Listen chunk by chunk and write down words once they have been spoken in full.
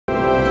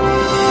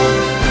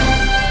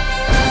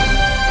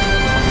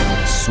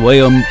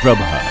Swayam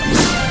Prabha.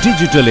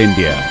 Digital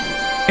India.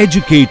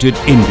 Educated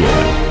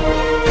India.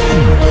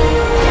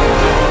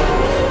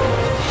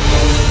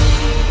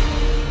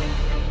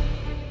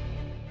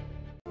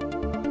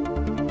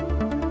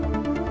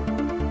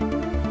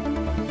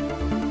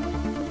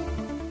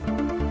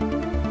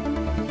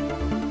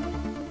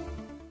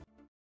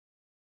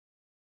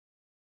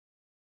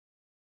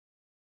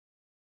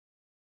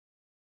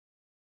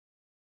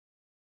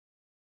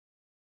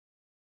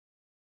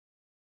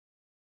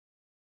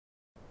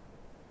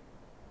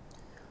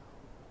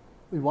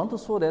 We want to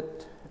show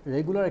that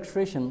regular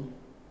expression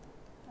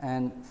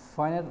and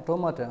finite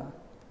automata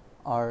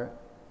are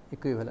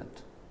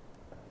equivalent.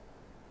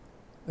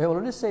 We have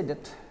already said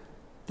that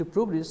to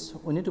prove this,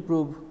 we need to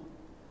prove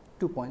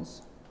 2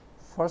 points.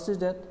 First is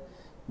that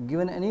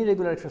given any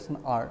regular expression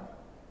R,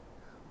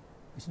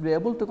 we should be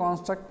able to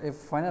construct a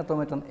finite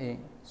automaton A,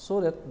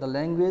 so that the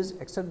language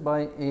accepted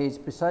by A is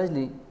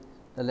precisely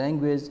the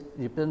language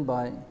represented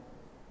by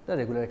the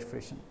regular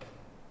expression.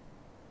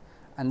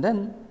 And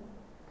then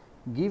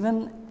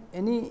given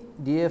any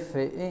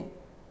DFA A,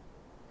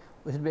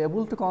 we should be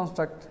able to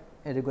construct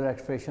a regular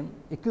expression,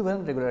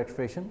 equivalent regular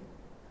expression.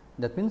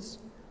 That means,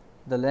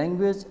 the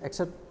language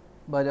accepted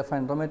by the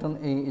finite automaton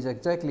A is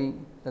exactly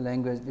the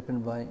language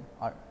dependent by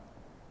R.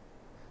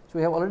 So,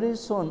 we have already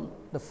shown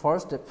the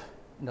first step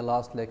in the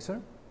last lecture.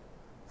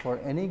 For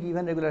any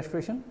given regular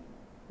expression,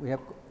 we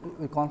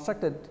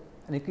constructed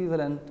an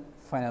equivalent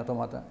finite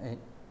automata A.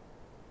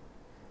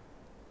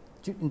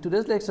 In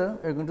today's lecture,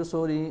 we are going to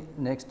show the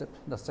next step,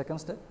 the second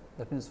step.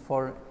 That means,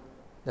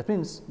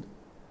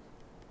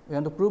 we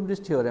want to prove this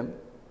theorem.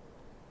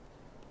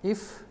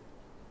 If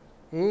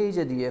A is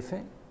a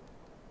DFA,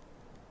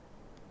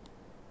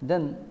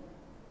 then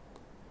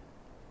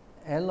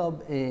L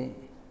of A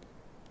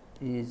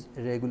is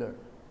regular.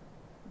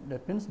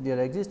 That means, there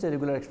exists a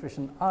regular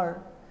expression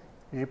R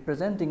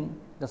representing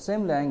the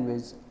same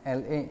language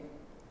L A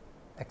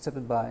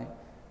accepted by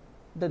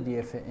the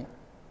DFA A.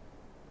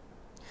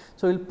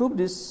 So, we will prove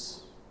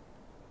this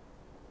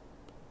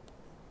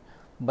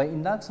by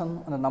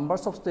induction on the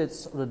numbers of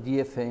states of the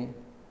DFA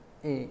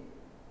A.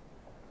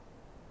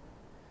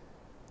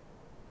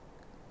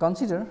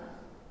 Consider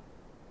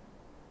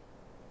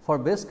for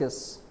base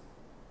case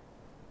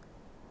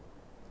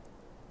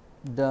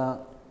the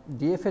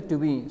DFA to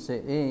be,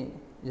 say A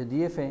is a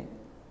DFA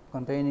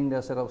containing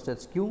the set of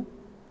states Q,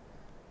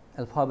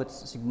 alpha beta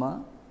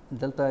sigma,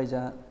 delta is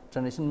a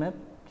transition map,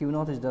 Q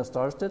naught is the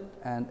start state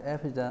and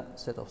F is the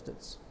set of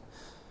states.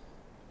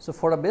 So,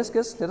 for a base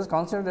case, let us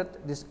consider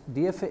that this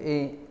DFA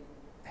A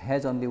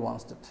has only one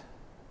state,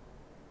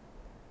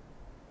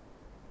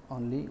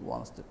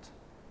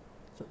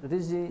 So, that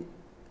is the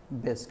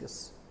base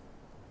case.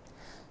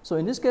 So,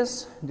 in this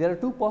case, there are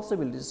two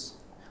possibilities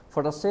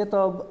for the set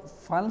of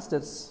final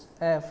states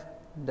F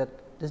that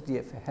this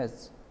DFA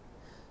has.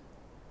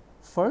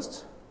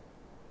 First,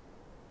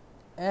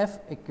 F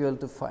equal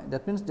to phi,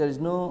 that means, there is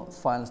no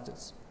final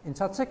states. In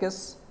such a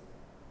case,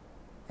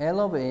 L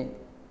of A,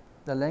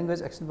 the language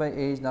accepted by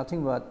A is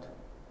nothing but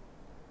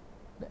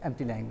the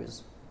empty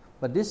language,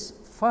 but this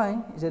phi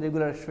is a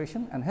regular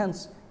expression and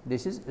hence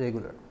this is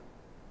regular.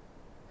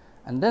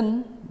 And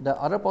then the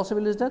other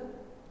possibility is that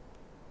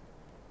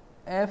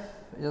F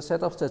is a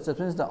set of states, that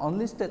means, the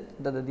only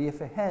state that the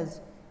DFA has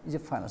is a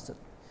final state.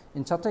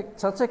 In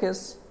such a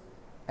case,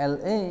 L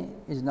A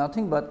is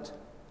nothing but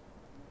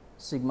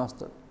sigma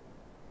star.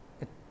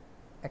 It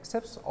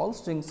accepts all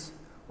strings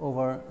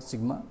over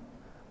sigma,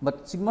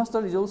 but sigma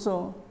star is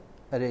also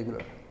a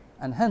regular,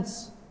 and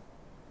hence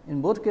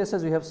in both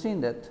cases we have seen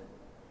that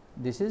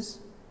there is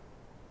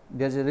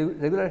a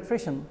regular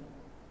expression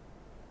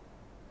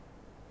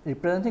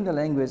representing the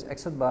language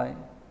accepted by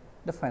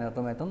the finite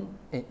automaton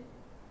A.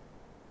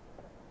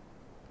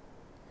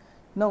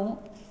 Now,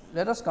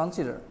 let us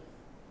consider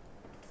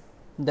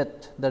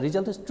that the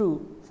result is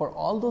true for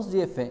all those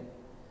DFA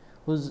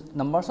whose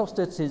numbers of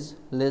states is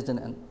less than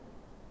n.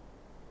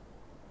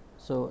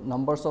 So,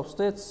 numbers of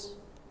states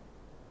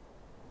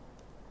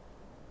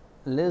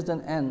less than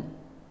n,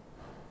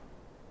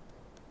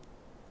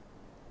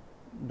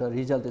 the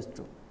result is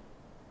true.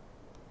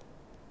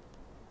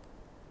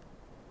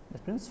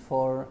 That means,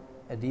 for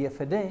a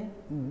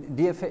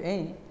DFA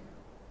A,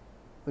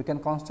 we can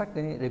construct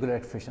a regular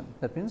expression.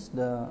 That means,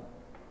 the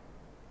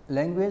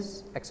language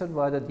accepted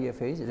by the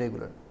DFA is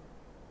regular.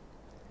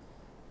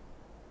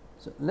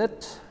 So,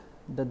 let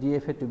the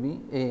DFA to be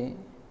A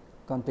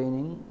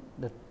containing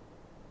the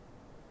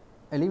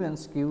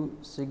elements Q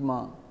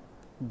sigma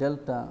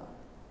delta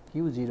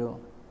Q 0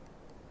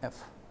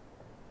 F.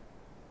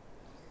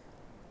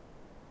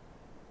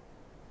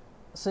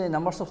 Say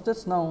numbers of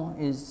states now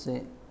is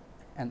say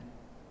n.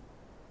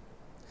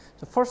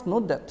 So, first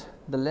note that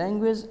the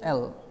language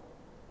L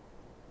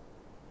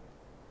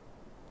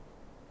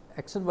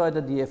accepted by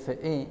the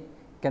DFA A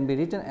can be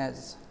written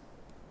as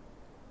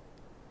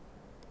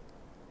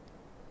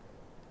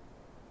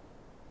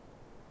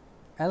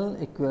L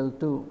equal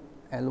to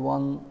L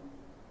 1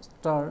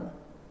 star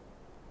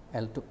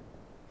L 2.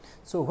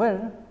 So,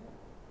 where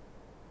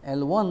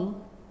L 1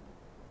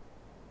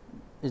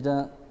 is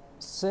the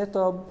set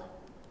of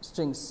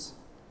strings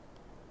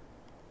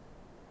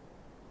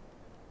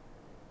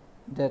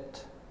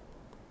that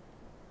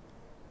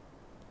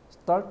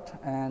start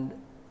and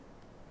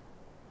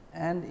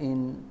end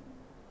in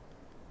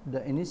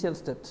the initial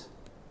state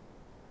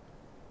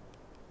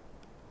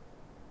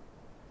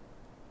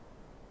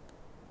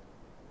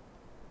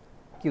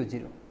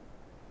Q0,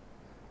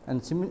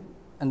 and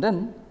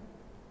then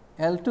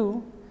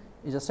L2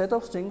 is a set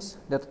of strings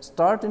that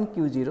start in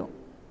Q0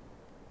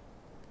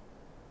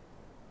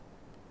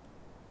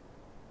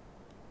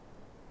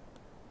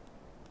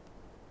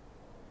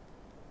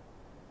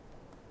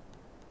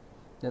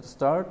 that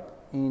start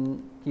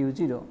in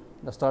Q0,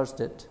 the start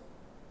state,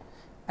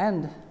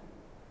 and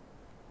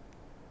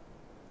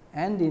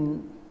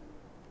in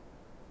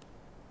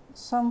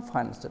some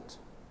final state.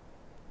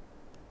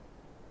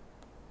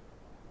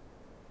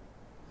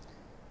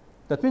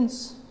 That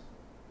means,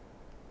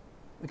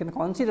 we can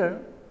consider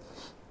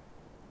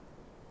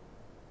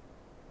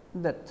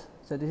that,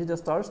 so this is the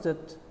start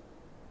state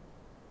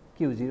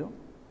Q0.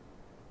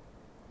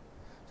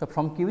 So,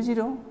 from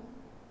Q0,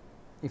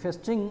 if a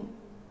string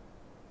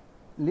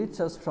leads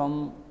us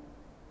from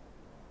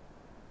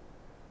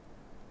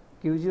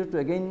Q0 to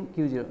again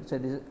Q0, so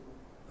this is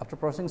after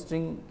processing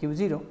string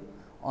Q0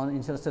 on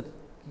initial state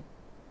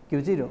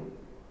Q0,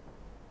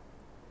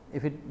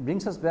 if it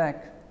brings us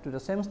back to the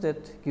same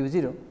state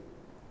Q0,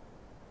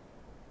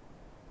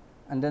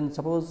 and then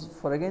suppose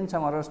for again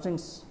some other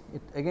strings,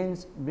 it again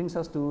brings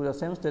us to the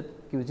same state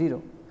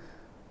Q0,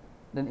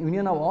 then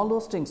union of all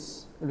those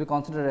strings will be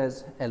considered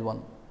as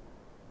L1.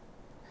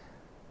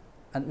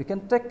 And we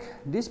can take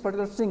this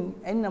particular string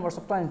n numbers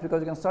of times,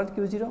 because we can start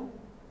Q0,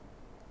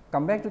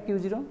 come back to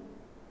Q0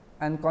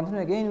 and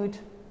continue again with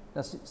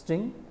the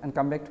string and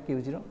come back to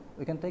Q0.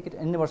 We can take it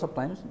n numbers of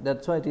times,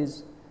 that is why it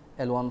is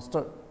L1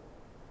 star.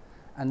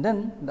 And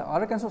then the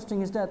other kinds of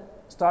string is that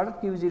start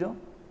at Q0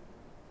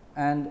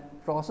 and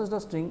process the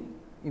string,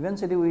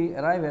 eventually we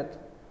arrive at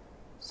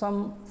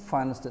some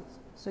final state,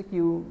 say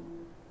Q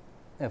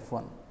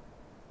F1.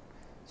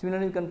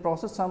 Similarly, you can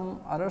process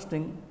some other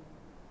string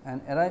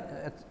and arrive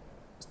at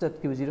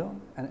state Q0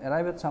 and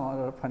arrive at some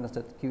other final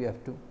state Q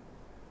F2,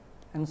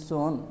 and so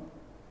on,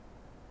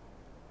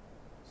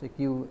 say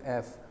Q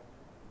F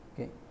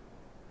k.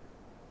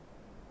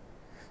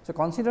 So,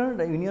 consider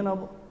the union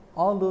of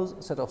all those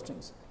set of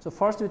strings. So,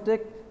 first we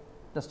take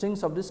the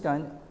strings of this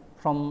kind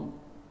from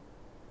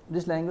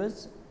this language,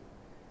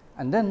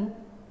 and then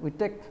we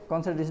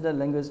consider this is the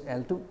language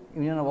L2,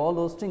 union of all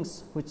those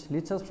strings which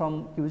leads us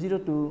from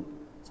Q0 to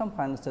some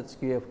final state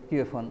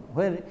QF1,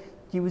 where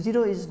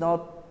Q0 is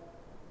not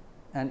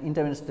an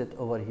intermediate state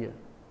over here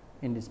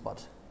in this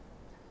part.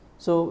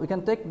 So, we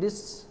can take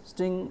this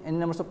string n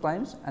numbers of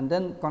times and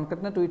then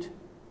concatenate with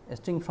a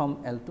string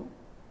from L2,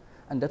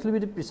 and that will be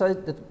the precise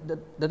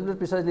that will be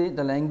precisely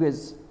the language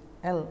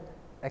L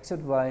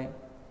accepted by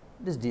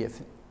this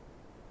DFA.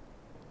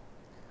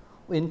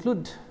 We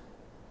include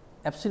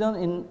epsilon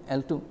in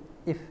L2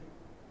 if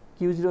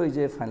Q0 is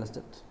a final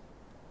state.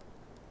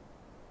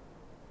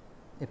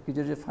 If Q0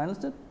 is a final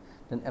state,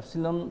 then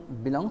epsilon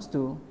belongs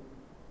to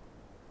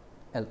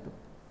L2.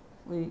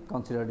 We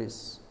consider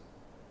this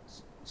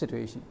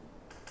situation.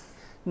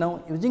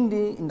 Now, using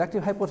the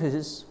inductive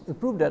hypothesis, we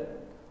prove that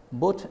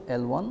both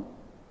L1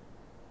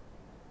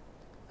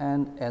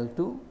 and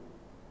L2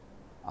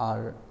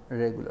 are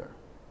regular.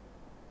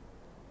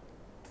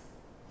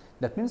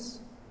 That means,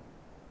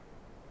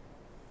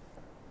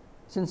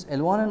 since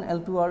L1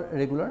 and L2 are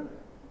regular,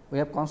 we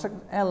have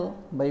constructed L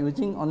by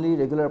using only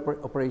regular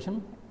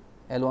operation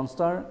L1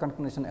 star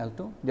concatenation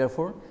L2.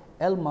 Therefore,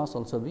 L must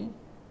also be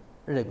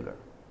regular.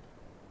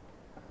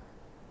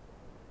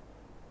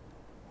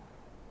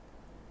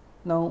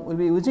 Now, we will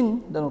be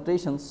using the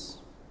notations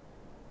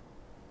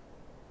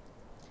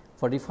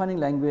for defining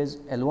language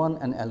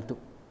L1 and L2.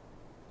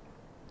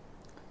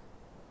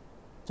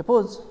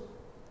 Suppose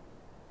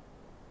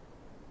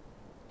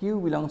Q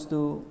belongs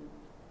to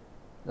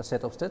the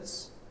set of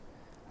states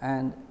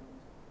and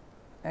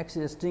X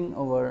is a string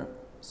over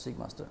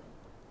sigma star.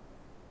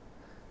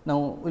 Now,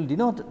 we will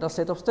denote the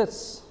set of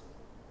states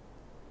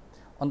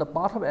on the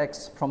part of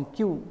X from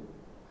Q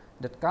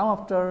that come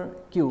after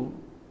Q.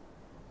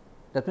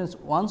 That means,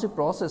 once you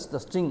process the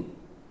string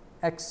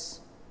X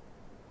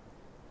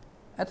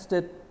at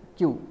state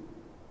Q,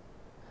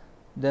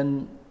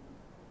 then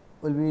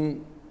will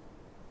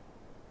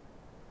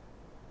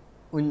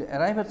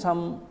arrive at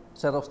some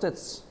set of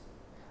states,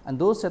 and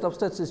those set of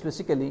states is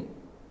basically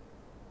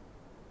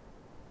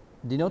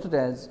denoted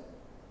as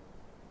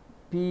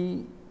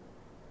P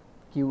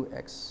Q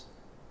X.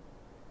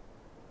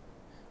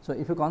 So,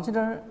 if you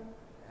consider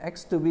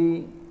X to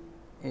be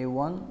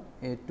A1,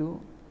 A2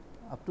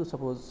 up to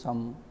suppose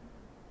some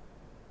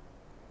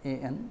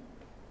AN.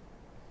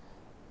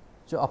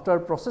 So, after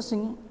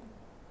processing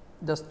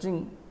the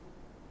string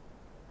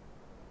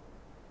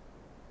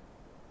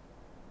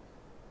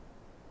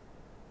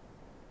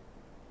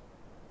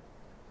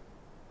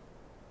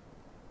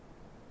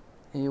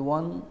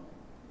A1,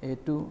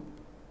 A2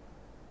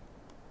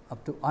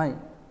 up to I,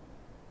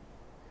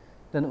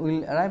 then we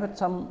will arrive at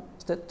some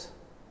state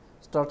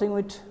starting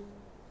with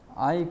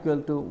I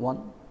equal to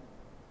 1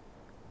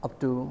 up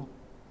to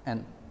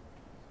n.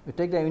 We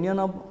take the union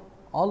of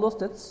all those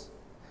states,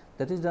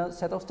 that is the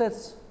set of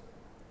states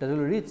that will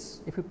reach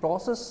if we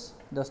process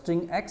the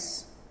string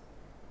x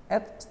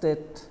at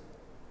state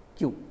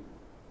q,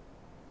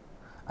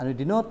 and we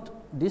denote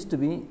this to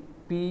be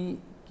p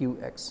q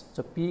x.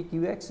 So, p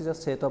q x is a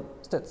set of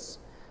states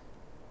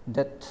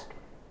that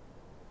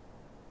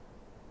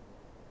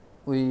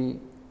we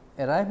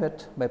arrive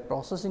at by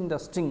processing the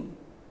string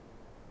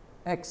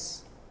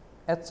x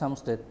at some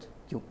state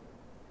q.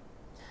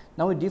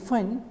 Now, we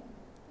define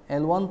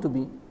L 1 to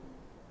be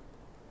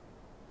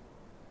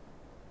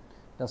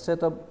the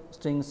set of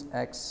strings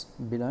x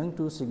belonging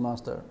to sigma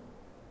star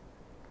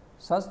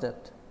such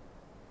that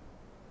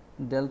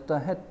delta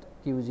hat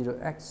q 0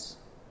 x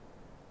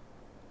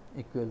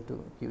equal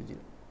to q 0.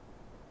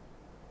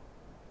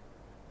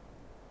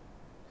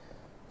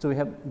 So, we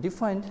have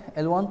defined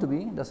L 1 to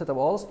be the set of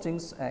all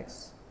strings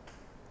x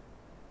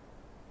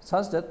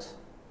such that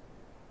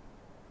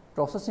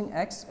processing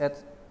x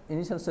at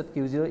initial state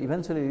q 0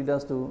 eventually leads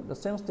us to the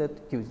same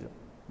state q 0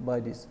 by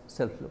this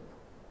self loop.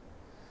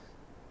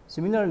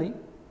 Similarly,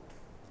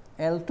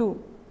 L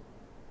 2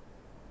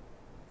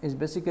 is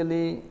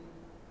basically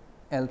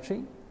L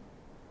 3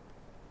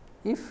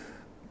 if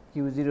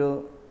q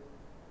 0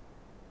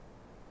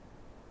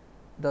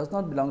 does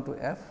not belong to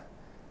f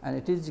and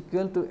it is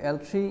equal to L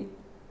 3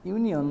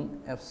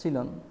 union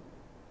epsilon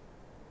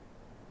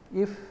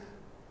if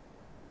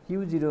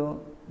q 0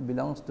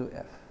 belongs to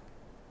f,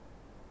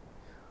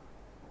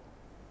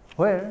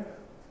 where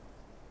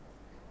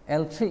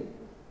L 3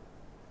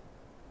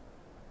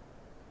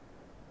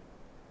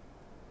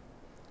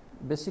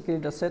 basically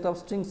the set of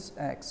strings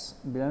x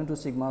belonging to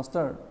sigma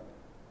star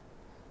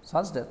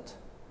such that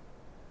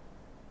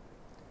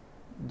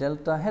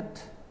delta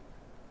hat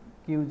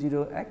q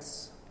 0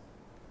 x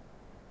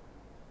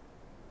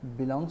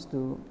belongs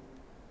to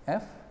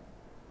f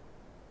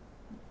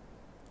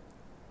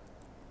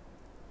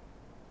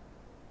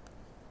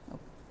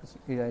let's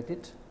rewrite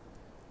it.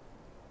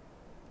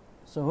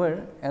 So,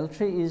 where L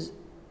 3 is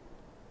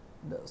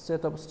the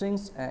set of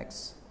strings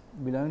x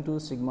belonging to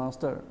sigma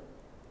star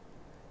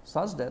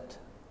such that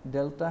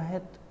delta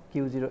hat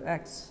q 0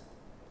 x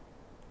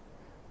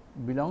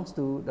belongs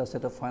to the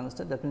set of final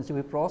state. That means, if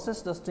we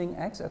process the string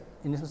x at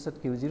initial state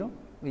q 0,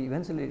 we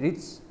eventually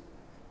reach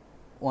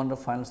one of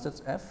the final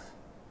states f,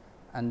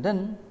 and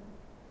then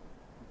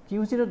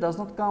q 0 does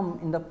not come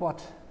in the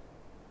pot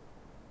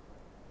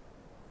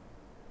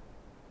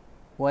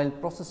while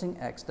processing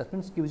x. That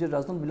means, q 0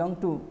 does not belong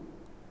to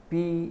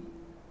p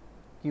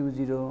q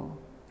 0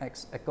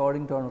 x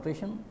according to our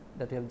notation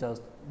that we have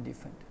just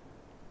defined.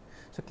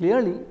 So,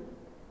 clearly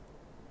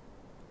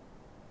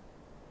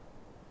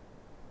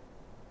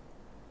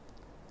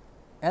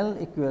L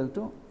equal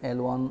to L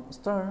 1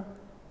 star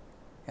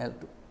L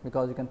 2,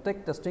 because you can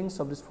take the strings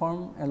of this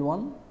form L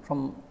 1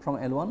 from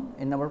L 1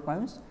 in number of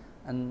primes,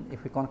 and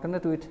if we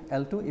concurrent with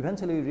L 2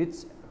 eventually we reach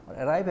or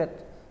arrive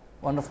at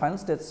one of the final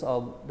states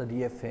of the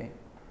DFA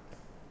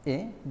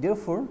A.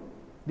 Therefore,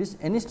 this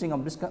any string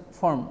of this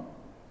form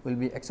will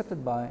be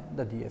accepted by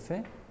the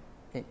DFA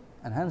A,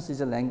 and hence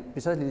is a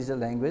precisely this is a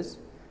language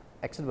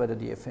accepted by the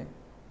DFA.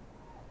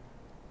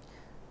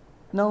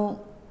 Now,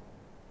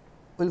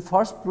 we will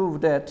first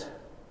prove that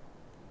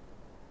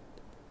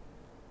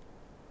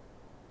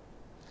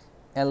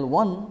L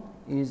 1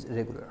 is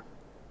regular.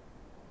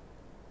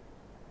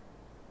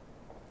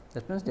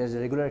 That means, there is a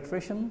regular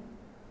expression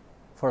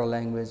for a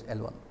language L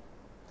 1,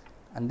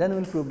 and then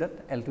we will prove that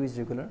L 2 is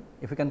regular.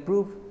 If we can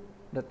prove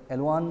that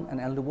L 1 and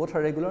L 2 both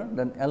are regular,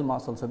 then L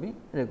must also be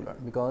regular,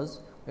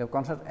 because we have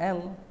constructed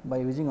L by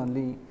using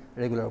only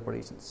regular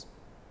operations.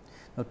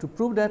 Now, to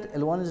prove that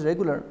L 1 is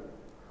regular,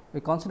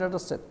 we consider the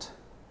set.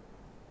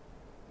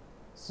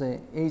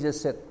 Say A is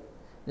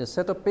a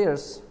set of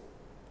pairs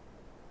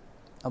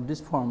of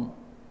this form,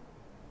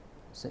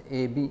 say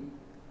A B,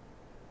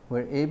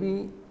 where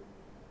A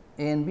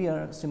and B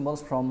are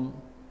symbols from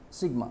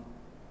sigma.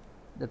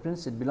 That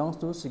means, it belongs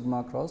to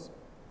sigma cross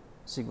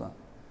sigma,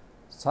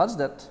 such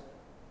that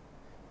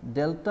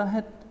delta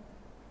hat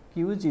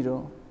q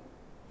 0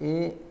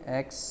 A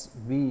x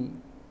B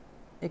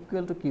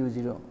equal to q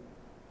 0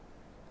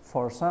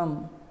 for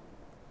some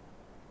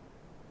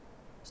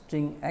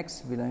string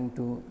x belonging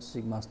to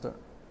sigma star.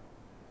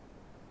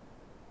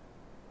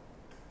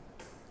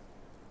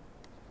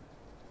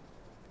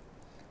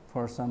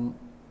 For some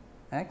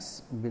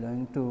x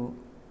belonging to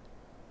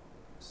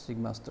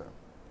sigma star,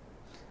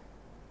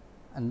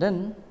 and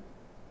then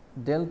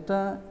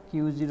delta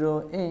q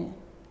 0 A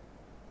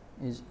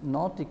is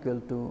not equal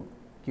to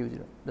q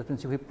 0. That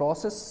means, if we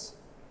process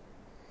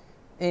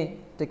A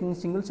taking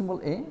single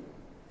symbol A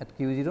at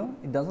q 0,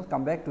 it does not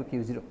come back to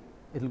q 0,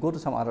 it will go to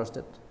some other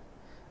state,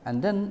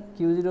 and then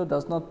q 0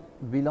 does not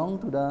belong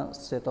to the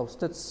set of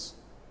states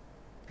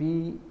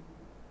p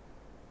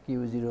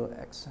q 0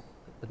 x.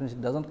 That means,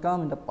 it does not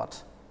come in the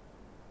path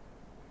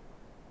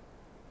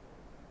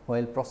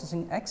while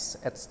processing x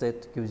at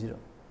state q 0.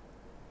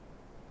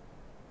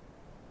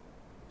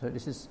 So,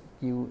 this is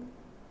Q0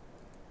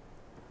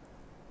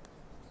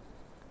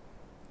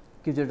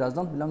 does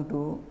not belong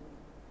to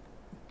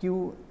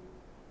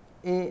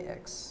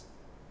QAX.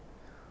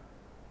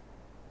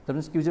 That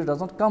means, Q0 does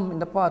not come in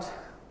the path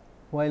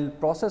while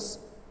process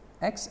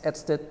X at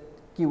state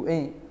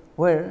QA,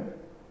 where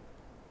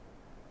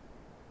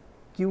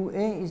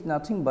QA is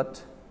nothing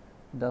but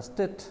the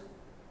state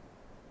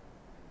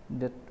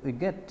that we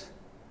get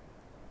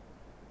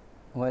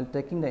while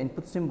taking the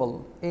input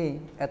symbol A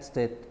at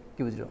state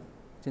Q0.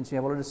 Since we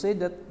have already said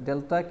that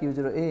delta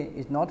Q0 A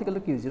is not equal to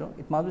Q0,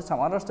 it must be some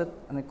other state,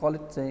 and I call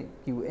it say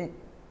QA.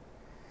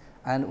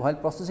 And while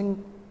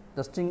processing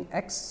the string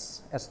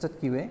X at state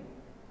QA,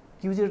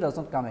 Q0 does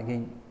not come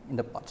again in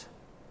the path.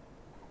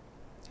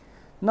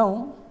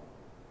 Now,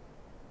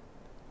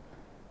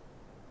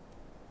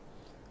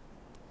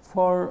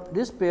 for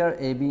this pair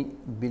A B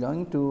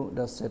belonging to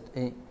the set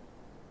A,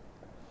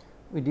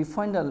 we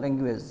define the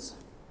language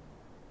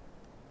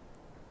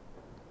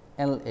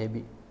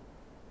LAB.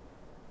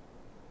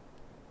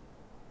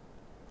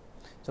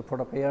 So, for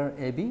the pair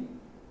A B,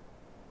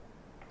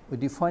 we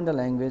define the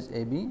language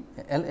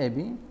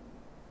LAB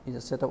is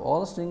a set of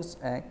all strings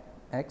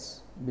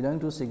X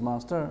belonging to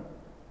sigma star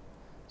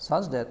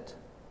such that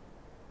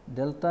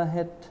delta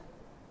hat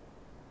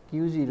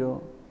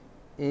Q0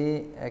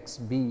 A X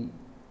B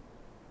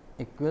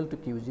equal to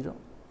Q0,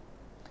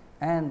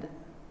 and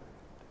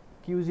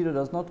Q0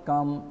 does not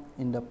come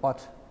in the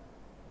path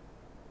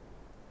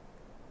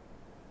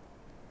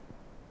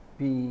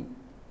P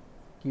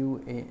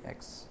Q A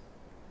X,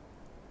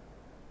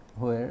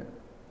 where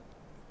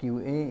Q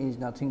A is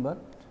nothing but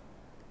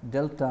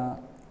delta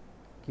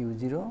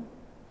Q0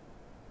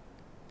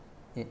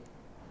 A.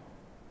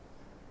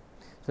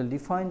 So, we will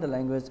define the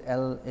language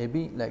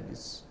LAB like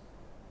this.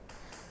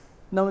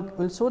 Now, we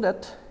will show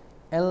that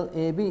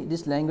LAB,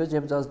 this language we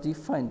have just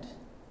defined,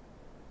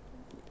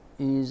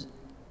 is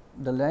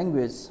the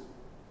language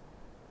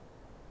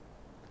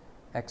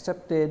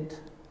accepted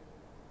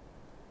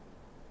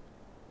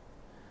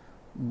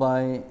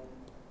by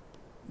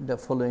the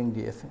following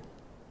DFA.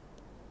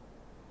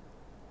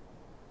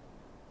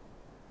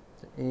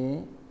 So,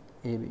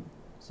 AAB.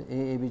 So,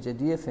 AAB is a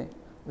DFA.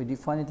 We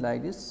define it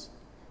like this: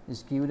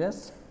 is Q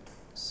dash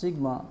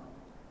sigma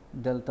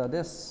delta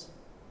dash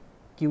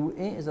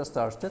QA is a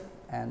start state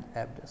and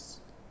F dash.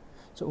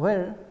 So,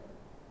 where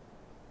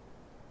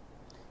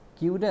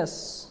Q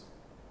dash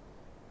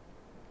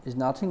is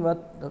nothing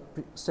but the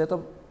set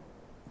of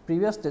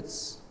previous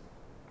states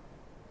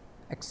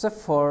except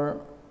for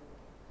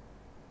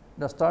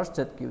the start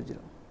state Q0.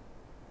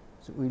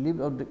 So, we leave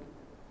out the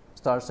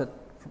start state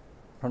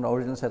from the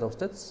original set of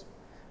states,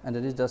 and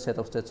that is the set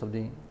of states of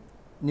the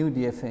new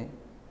DFA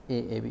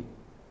AAB.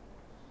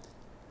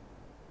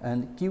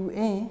 And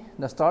QA,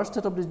 the start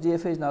state of this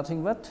DFA is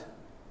nothing but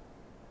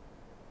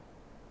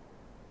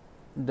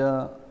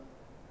the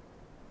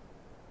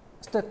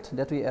state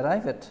that we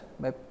arrive at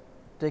by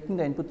taking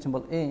the input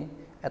symbol A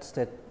at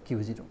state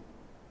Q0.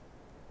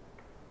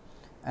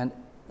 And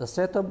the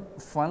set of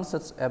final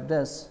sets F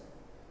dash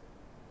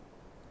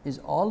is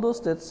all those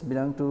states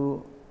belong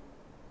to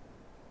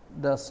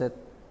the set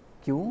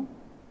Q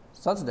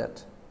such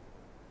that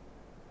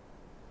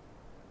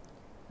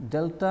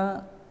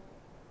delta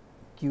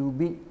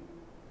QB,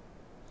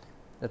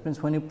 that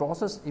means, when you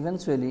process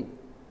eventually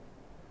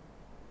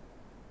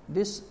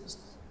this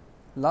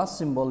last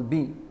symbol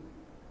B,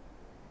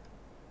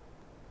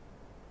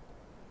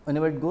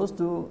 whenever it goes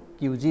to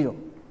Q0,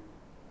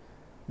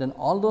 then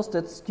all those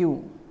states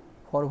Q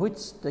for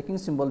which taking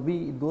symbol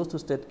B it goes to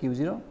state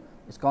Q0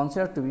 is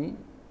considered to be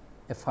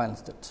a final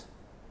state,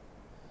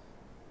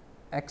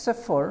 except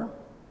for,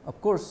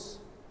 of course,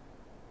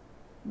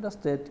 the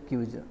state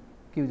Q0.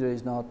 Q0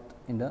 is not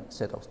in the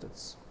set of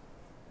states.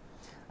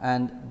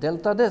 And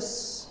delta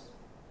dash,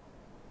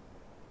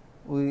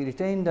 we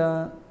retain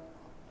the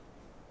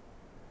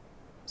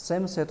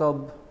same set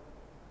of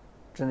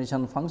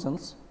transition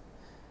functions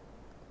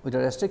with the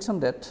restriction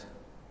that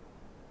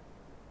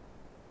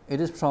it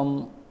is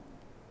from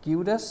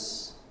Q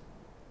dash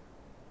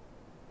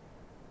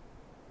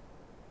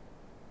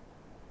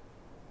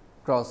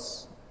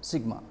cross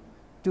sigma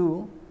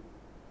to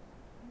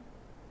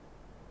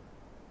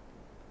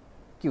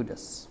Q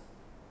dash.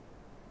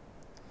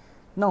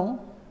 Now,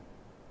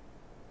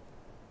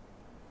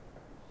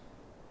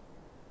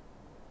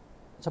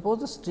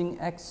 suppose the string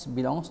X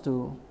belongs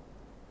to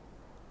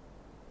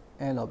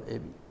L of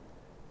AB.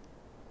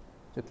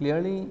 So,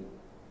 clearly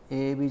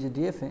AAB is a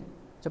DFA.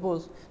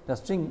 Suppose the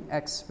string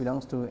X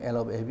belongs to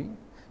L of AB.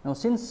 Now,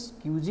 since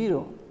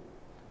Q0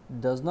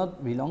 does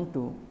not belong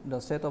to the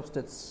set of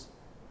states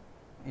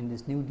in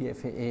this new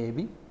DFA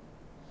AAB,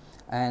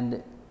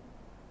 and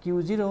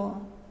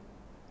Q0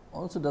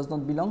 also does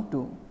not belong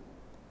to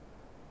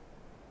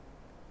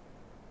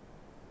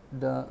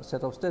the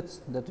set of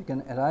states that we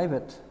can arrive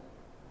at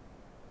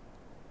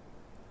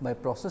by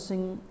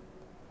processing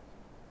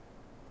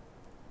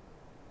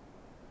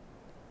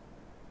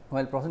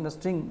while processing the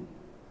string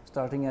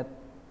starting at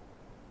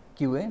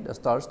QA, the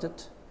start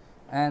state,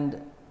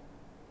 and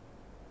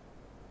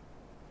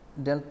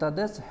delta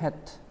dash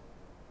hat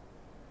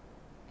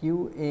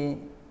q a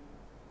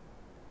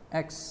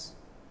x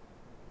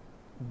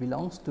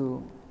belongs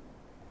to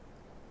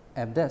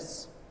f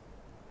dash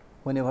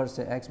whenever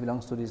say x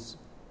belongs to this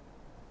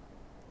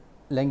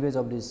language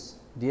of this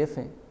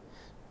DFA.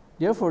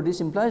 Therefore, this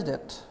implies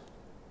that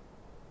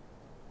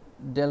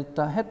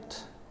delta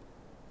hat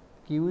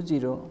q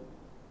 0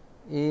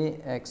 a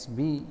x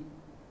b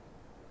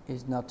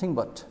is nothing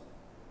but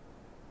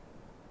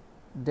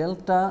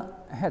delta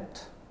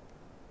hat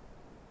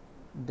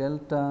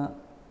delta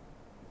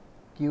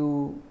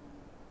q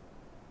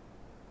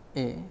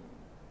a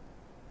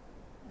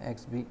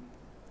x b.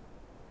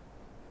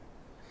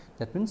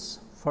 That means,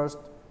 first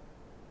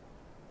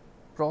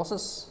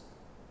process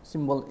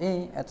symbol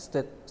A at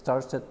state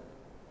start state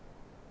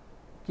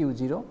q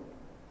 0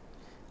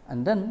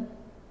 and then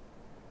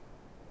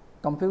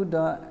compute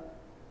the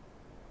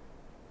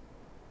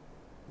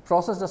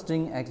process the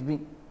string x b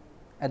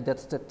at that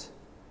state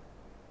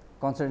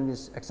considering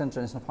this extended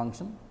transition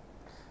function.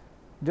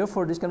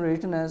 Therefore, this can be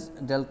written as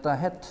delta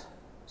hat,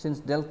 since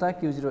delta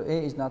q 0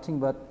 a is nothing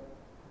but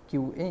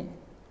q a.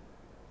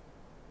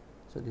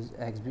 So, this is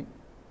x b,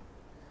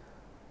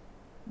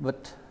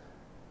 but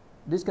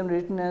this can be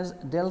written as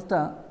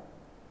delta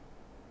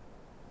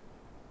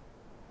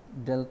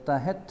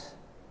hat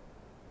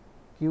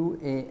q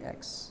a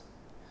x.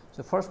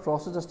 So, first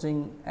process the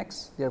string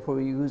x, therefore,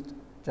 we used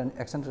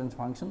extended transition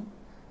function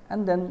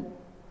and then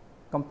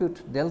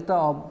compute delta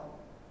of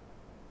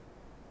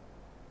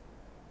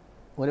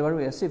whatever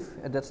we receive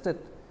at that state,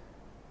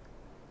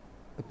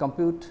 we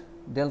compute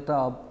delta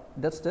of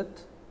that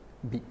state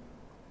b.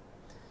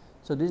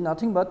 So, this is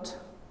nothing but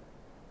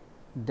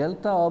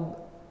delta of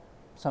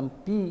some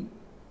p,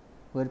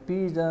 where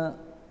p is the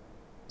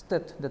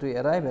state that we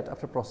arrive at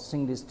after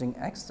processing this string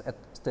x at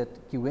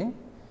state q a.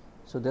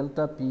 So,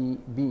 delta p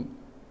b,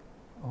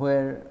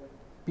 where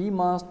p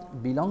must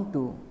belong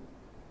to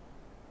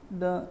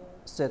the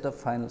set of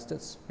final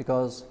states,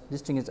 because this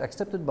string is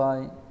accepted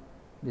by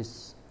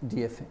this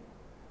DFA.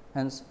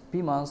 Hence,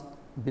 p must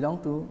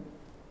belong to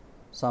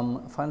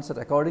some final state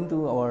according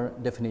to our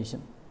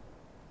definition.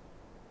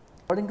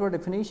 According to our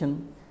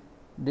definition,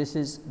 this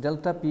is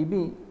delta p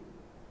b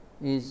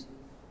is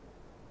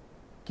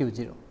q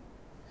 0.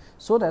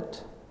 So,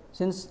 that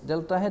since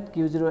delta hat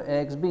q 0 a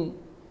x b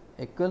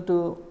equal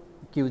to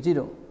q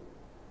 0,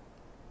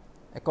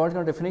 according to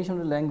our definition of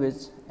the language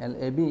L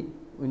A B,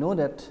 we know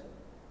that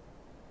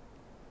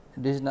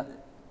this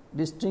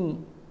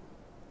string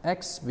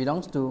x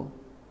belongs to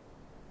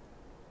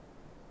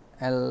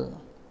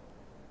L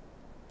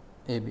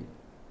A B.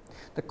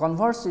 The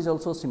converse is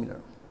also similar.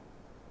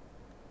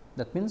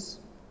 That means,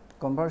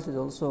 converse is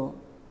also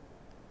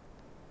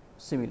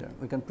similar.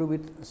 We can prove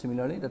it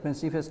similarly. That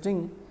means, if a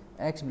string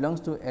x belongs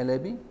to L A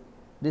B,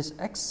 this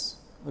x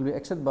will be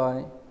accepted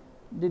by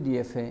the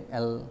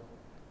DFA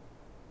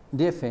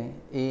DFA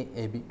A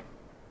A B.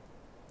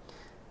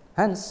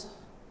 Hence,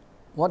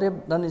 what I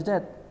have done is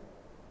that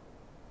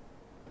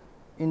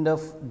in the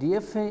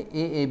DFA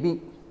A A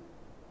B,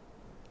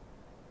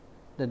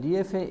 the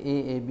DFA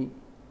A A B,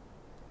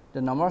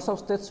 the numbers of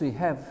states we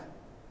have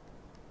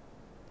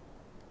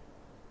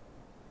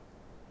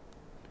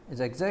is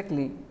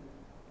exactly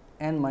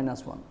n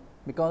minus 1,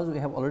 because we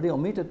have already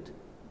omitted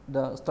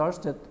the start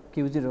state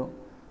q 0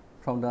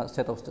 from the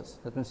set of states.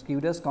 That means,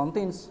 q dash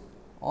contains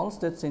all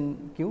states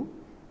in q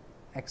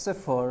except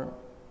for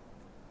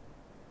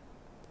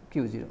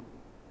q 0,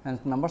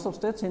 and numbers of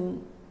states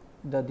in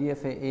the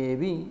DFA A A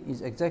B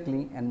is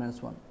exactly n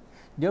minus 1.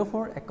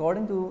 Therefore,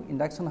 according to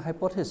induction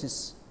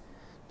hypothesis,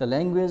 the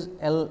language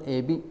L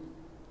A B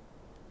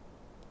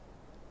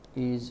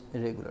is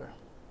regular.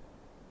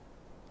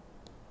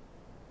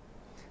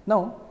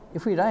 Now,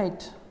 if we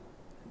write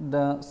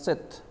the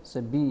set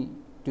say B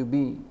to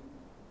be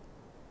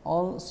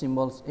all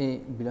symbols A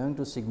belonging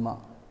to sigma,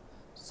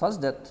 such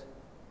that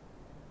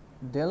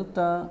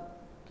delta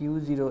q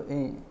 0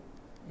 A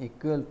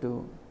equal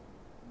to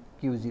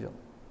q 0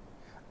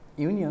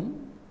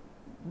 union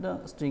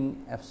the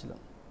string epsilon,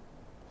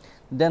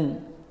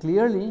 then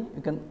clearly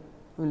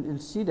we will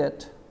see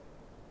that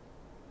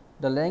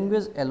the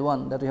language L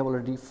 1 that we have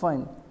already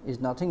defined is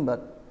nothing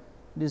but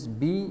this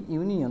B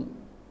union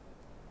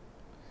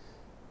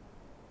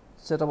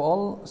set of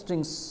all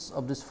strings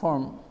of this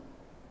form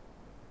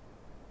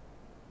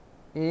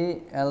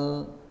A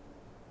L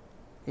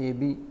A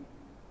B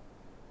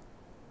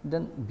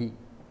then B,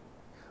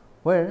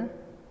 where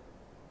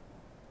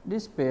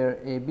this pair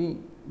A B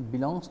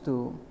belongs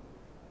to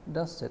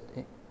the set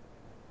A,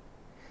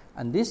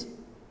 and this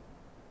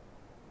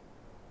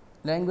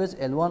language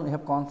L 1 we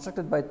have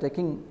constructed by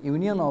taking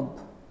union of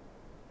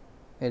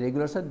a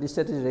regular set. This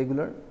set is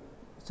regular,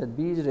 set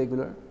B is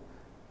regular.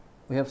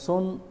 We have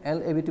shown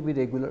L A B to be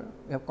regular.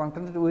 We have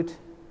concatenated with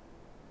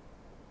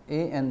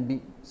A and B.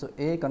 So,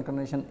 A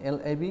concatenation L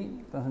A B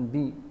concatenation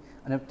B,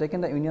 and have taken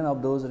the union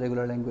of those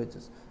regular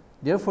languages.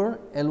 Therefore,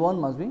 L 1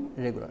 must be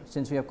regular.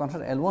 Since we have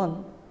constructed L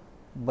 1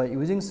 by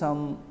using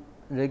some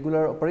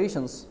regular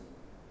operations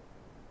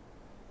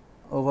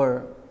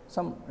over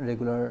some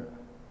regular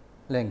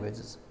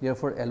languages.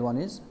 Therefore,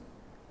 L1 is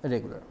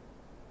regular.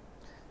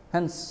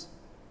 Hence,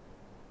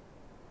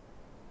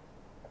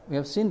 we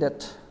have seen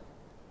that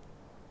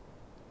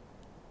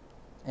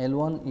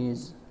L1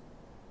 is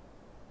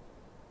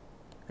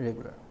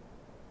regular.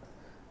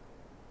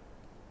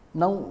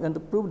 Now, we want to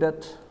prove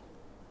that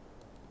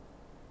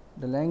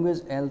the language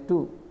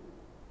L2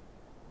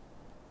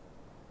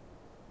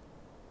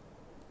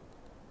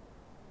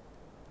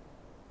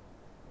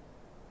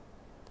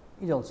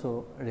 is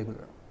also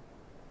regular.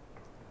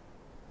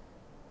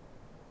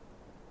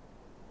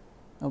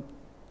 Now,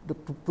 to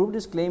prove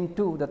this claim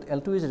too, that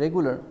L2 is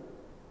regular,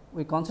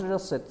 we consider a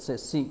set, say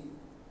C,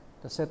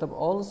 the set of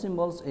all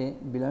symbols A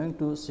belonging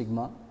to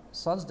sigma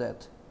such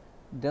that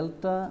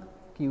delta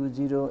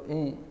Q0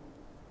 A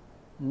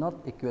not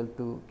equal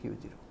to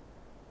Q0.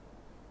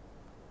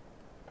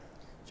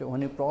 So,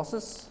 when you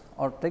process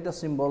or take the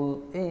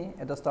symbol A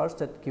at the start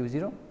state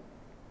Q0,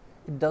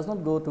 it does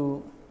not go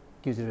to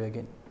Q0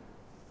 again.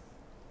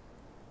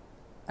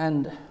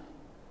 And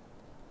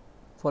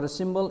for a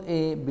symbol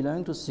A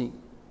belonging to C,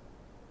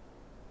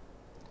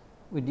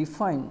 we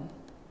define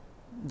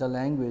the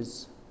language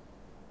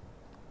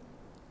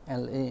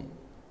L A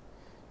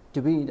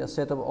to be the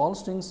set of all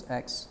strings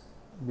x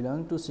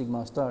belonging to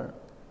sigma star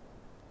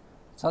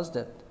such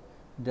that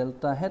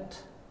delta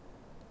hat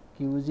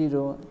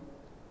Q0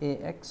 A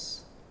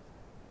x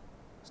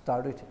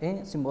start with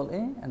A symbol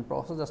A and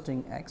process the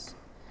string x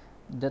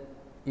that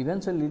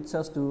eventually leads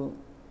us to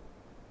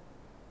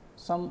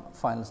some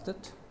final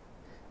state,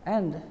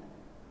 and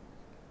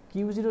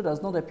Q0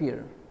 does not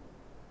appear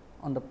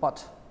on the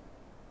path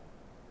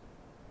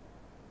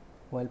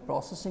while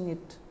processing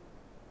it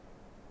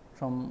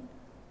from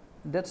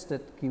that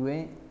state Q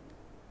A,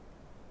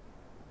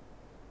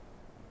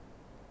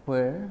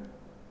 where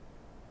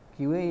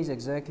Q A is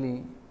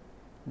exactly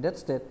that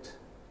state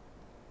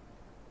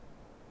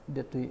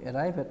that we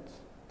arrive at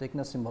taking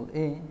the symbol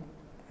A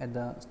at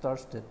the start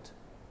state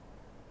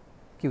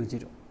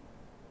Q0.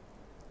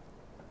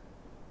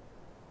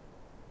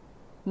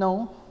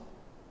 Now,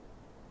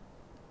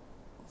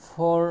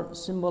 for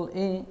symbol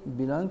A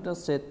belonging to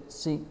set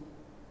C,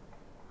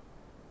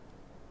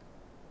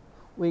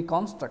 we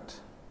construct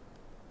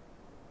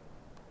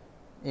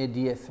a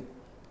DFA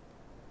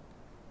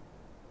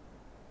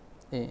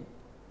A,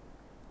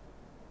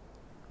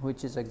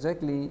 which is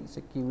exactly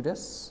say Q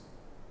dash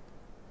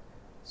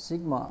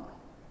sigma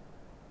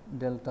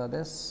delta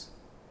dash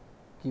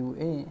Q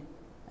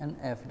A and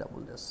F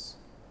double dash,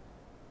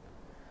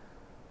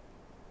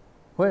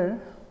 where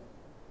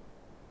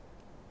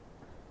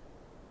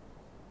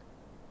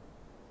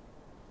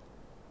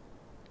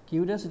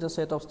Q dash is a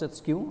set of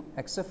states Q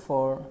except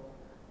for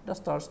the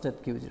start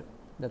state Q0.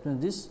 That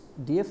means, this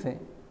DFA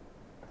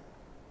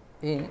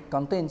A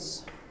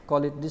contains,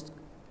 call this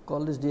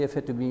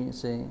DFA to be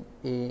say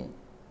A.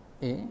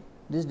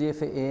 This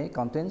DFA A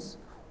contains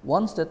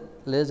one state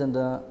less than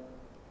the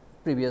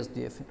previous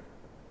DFA,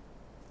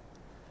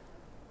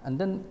 and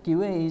then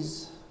Q A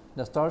is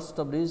the start state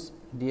of this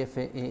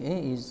DFA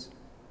A is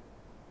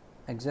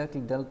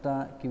exactly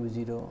delta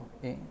Q0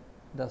 A,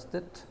 the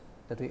state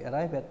that we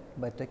arrive at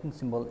by taking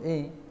symbol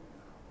A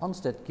on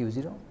state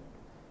Q0,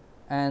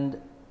 and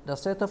the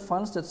set of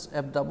final states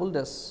F double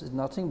dash is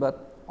nothing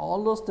but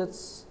all those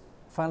states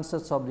final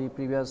states of the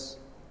previous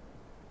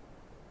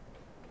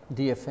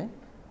DFA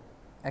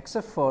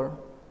except for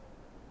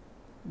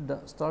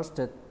the start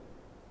state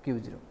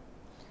Q0,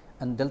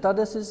 and delta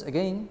dash is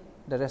again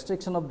the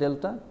restriction of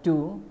delta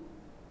to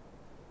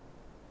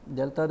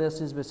delta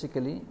dash is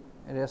basically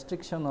a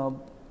restriction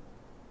of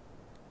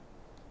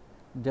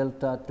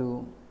delta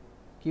to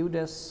Q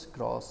dash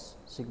cross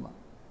sigma.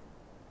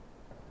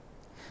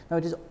 Now,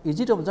 it is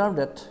easy to observe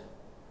that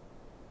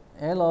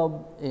L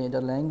of A, the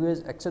language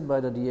accepted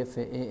by the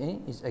DFA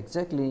AA, is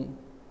exactly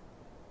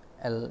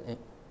L A.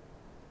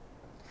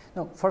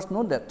 Now, first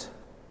note that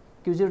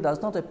Q0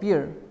 does not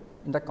appear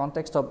in the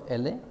context of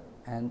L A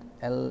and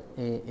L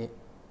A A.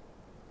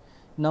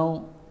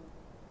 Now,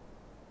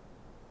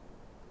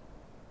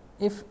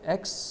 if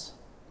x,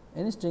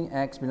 any string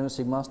x belongs to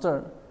sigma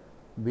star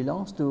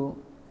belongs to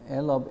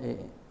L of A,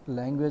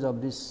 language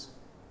of this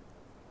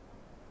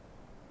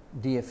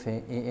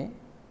DFA AA,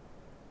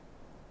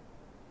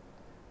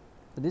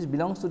 this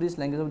belongs to this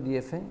language of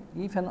DFA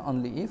if and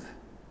only if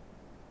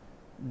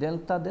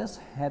delta dash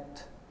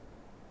hat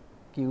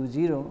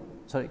Q0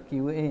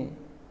 QA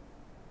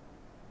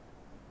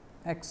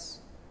x,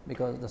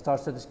 because the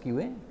start set is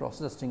QA,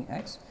 process string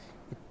x,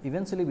 it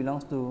eventually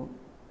belongs to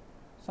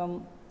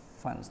some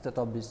final state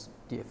of this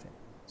DFA,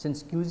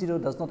 since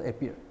Q0 does not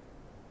appear.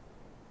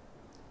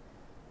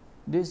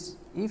 This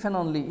if and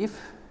only if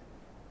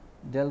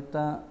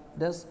delta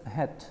dash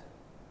hat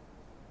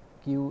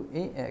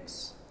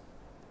QAX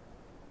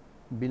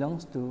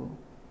belongs to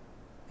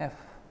F,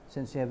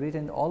 since you have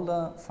written all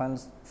the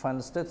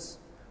final states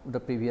of the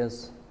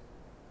previous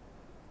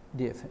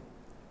DFA.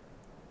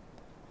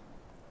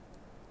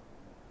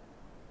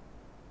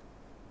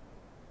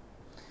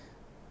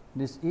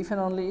 This if and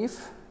only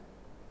if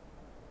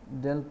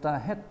delta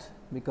hat,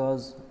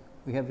 because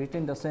we have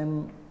written the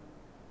same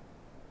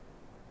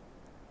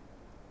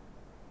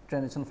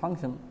transition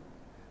function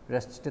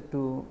restricted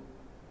to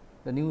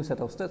the new set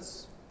of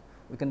states,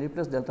 we can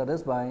replace delta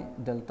dash by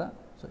delta.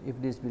 So,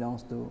 if this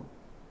belongs to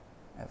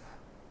f.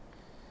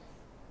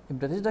 If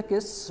that is the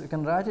case, we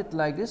can write it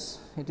like this,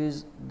 it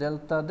is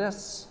delta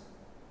dash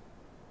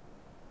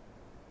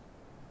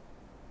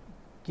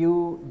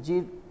q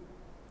g.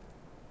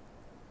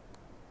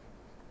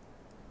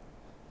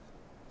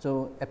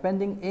 So,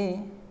 appending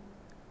a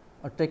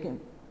or taking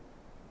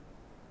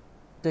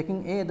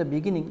a at the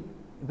beginning,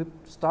 if we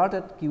start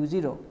at q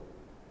 0,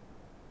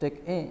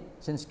 take a,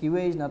 since q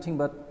a is nothing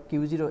but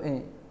q 0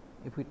 a,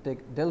 if we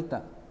take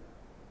delta,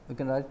 we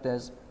can write it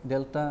as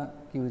delta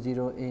q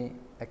 0 a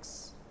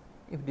x,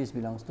 if this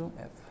belongs to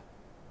f.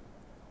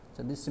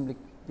 So,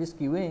 this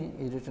q a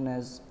is written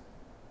as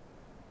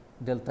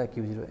delta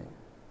q 0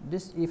 a.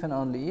 This if and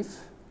only if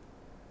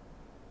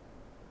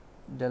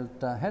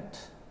delta hat,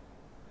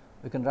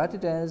 we can write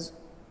it as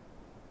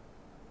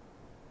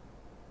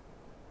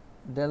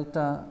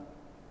delta,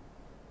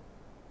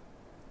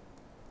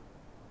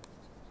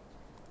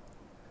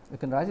 we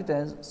can write it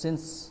as,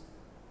 since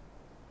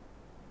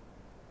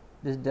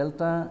this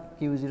delta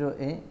q 0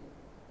 a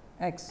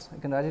x, we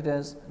can write it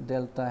as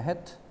delta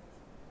hat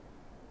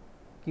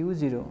q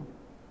 0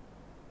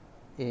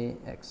 a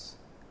x.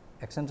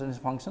 Extend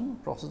transition function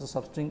process the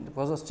substring, the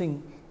process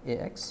string a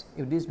x,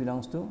 if this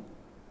belongs to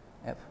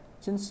f,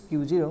 since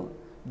q 0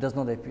 does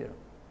not appear.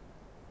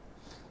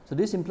 So,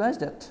 this implies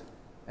that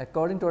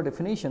according to our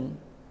definition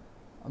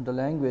of the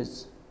language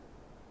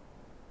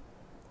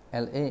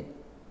L A,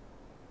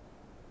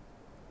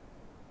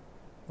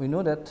 we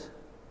know that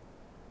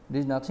this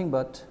is nothing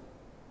but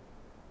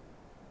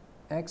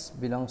x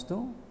belongs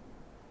to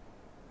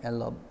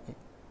L of A.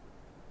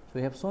 So,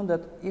 we have shown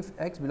that if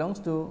x belongs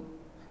to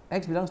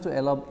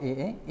L of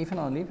A, if and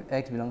only if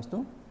x belongs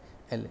to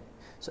L A.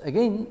 So,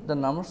 again the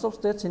numbers of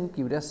states in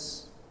Q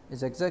dash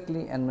is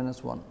exactly n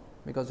minus 1,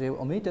 because we have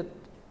omitted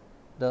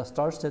the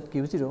start state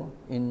q 0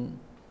 in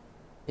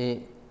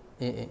A.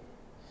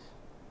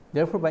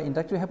 Therefore, by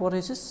inductive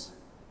hypothesis,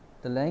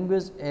 the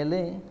language L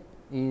A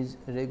is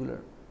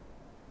regular,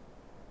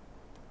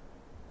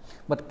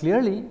 but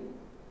clearly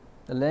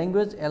the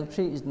language L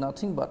 3 is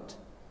nothing but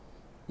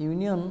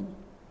union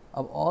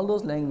of all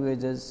those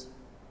languages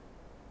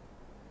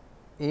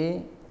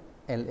A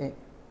L A,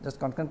 just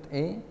concurrent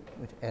A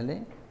with L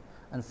A,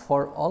 and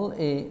for all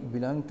A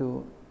belonging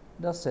to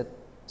the set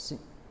C.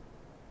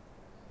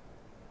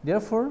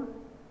 Therefore,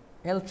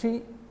 L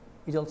 3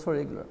 is also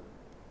regular,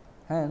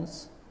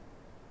 hence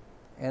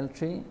L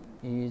 3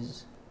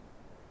 is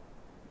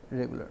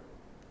regular.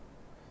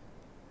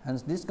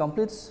 Hence, this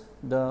completes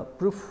the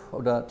proof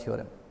of the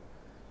theorem.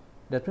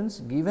 That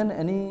means, given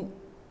any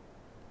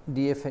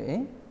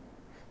DFA,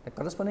 the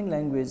corresponding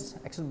language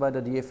accepted by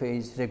the DFA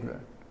is regular.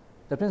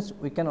 That means,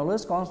 we can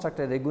always construct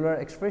a regular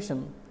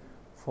expression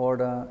for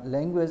the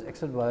language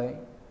accepted by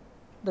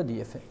the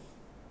DFA.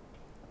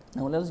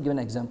 Now, let us give an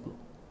example.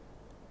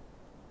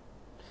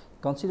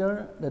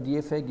 Consider the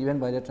DFA given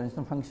by the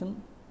transition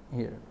function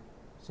here.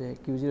 Say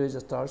q 0 is a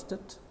start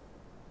state,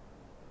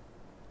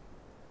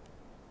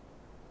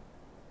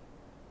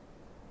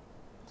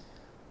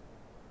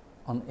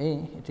 on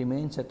A it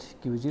remains at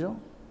q 0,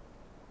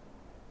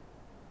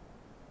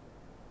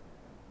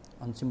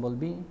 on symbol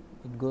B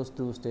it goes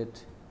to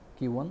state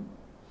q 1,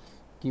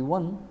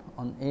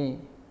 on A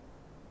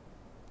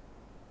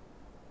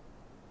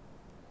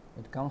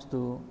it comes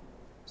to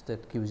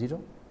state q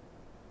 0,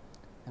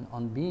 and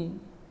on B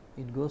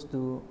it goes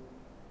to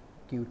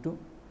q 2,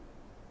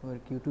 where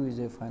q 2 is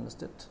a final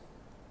state.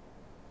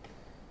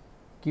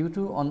 q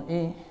 2 on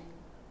A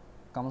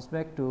comes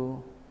back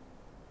to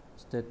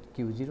state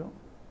q 0,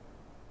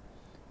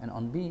 and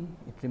on B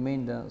it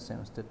remained the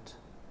same state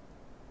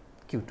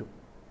q 2.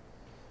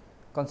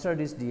 Consider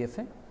this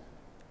DFA.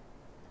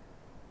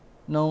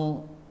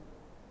 Now,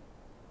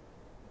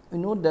 we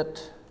note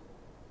that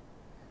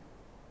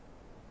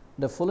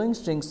the following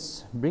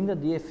strings bring the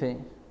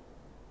DFA,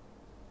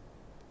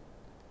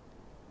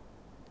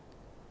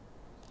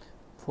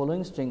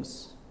 following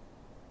strings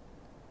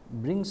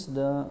bring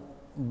the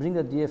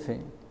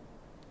DFA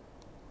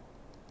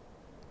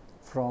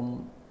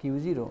from q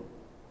 0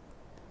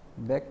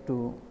 back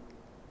to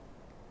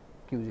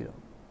q 0.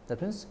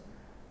 That means,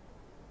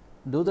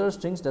 those are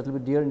strings that will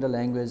be there in the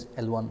language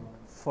L 1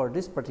 for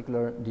this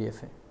particular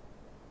DFA.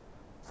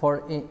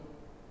 For A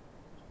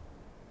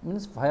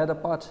means via the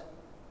path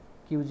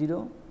q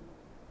 0,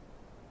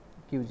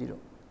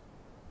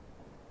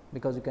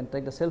 because you can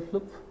take the self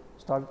loop,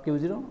 start at q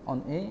 0,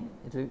 on A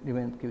it will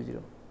remain q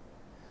 0.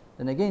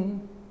 Then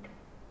again,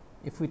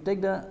 if we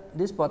take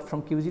this path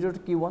from q 0 to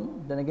q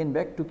 1, then again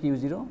back to q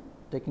 0,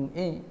 taking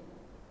A,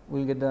 we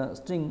will get the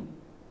string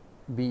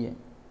B A.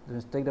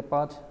 Then take the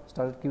path,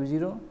 start at q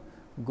 0,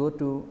 go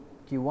to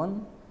q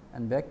 1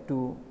 and back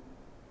to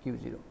q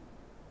 0.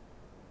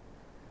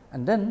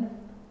 And then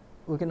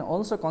we can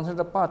also consider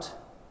the path,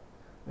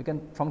 we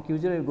can from q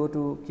 0 you go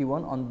to q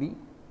 1 on B,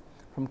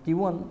 from q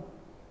 1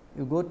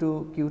 you go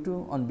to q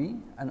 2 on B,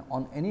 and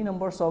on any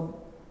numbers of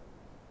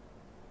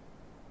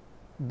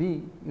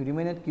B, you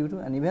remain at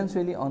Q2, and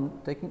eventually on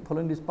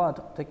following this path,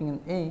 taking an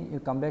A, you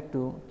come back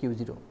to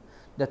Q0.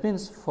 That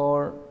means,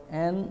 for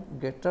n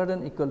greater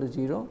than equal to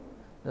 0,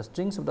 the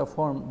strings of the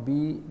form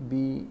B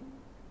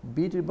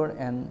to the power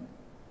n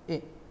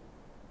A.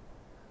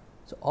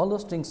 So, all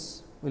those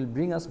strings will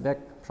bring us back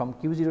from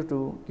Q0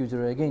 to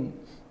Q0 again.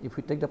 If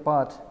we take the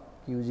path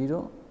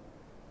Q0,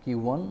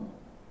 Q1,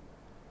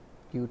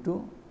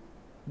 Q2,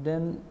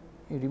 then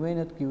you remain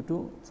at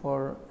Q2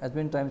 for as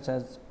many times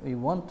as we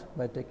want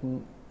by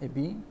taking a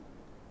B,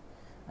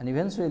 and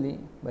eventually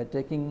by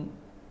taking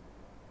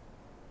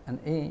an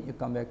A, you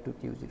come back to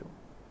Q0. So,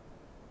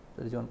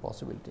 there is one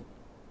possibility.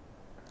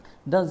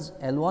 Thus,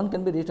 L1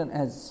 can be written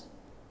as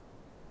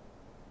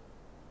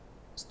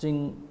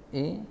string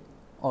A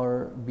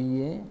or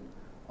B A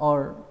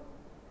or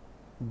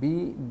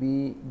B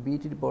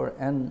to the power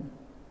n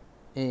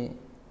A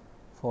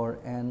for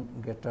n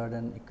greater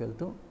than equal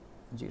to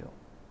 0.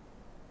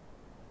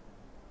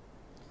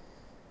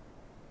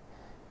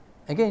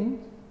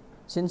 Again,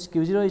 since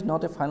Q0 is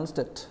not a final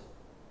state,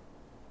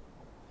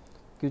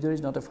 Q0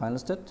 is not a final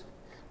state,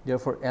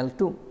 therefore,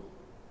 L2,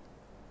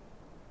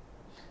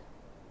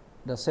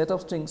 the set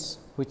of strings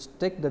which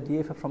take the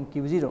DFA from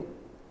Q0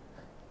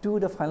 to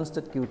the final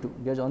state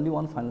Q2, there is only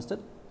one final state.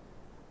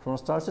 From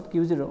start state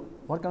Q0,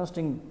 what kind of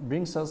string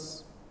brings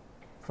us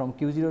from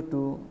Q0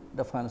 to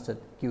the final state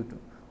Q2,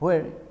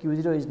 where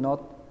Q0 is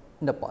not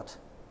in the path?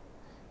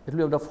 It will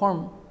be of the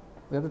form,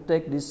 we have to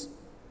take this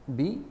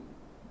B,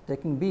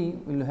 taking B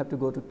we will have to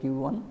go to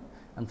Q1,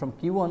 and from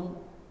Q1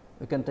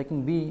 we can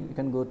taking B we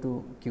can go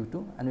to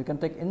Q2, and we can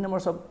take n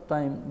numbers of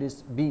time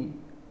this B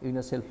in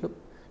a self loop.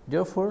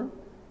 Therefore,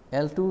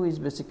 L2 is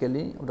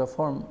basically of the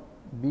form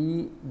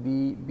B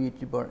to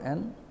the power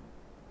n,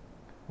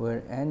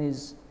 where n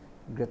is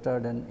greater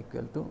than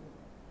equal to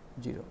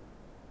 0.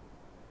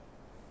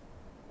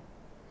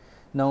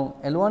 Now,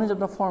 L1 is of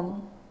the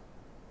form,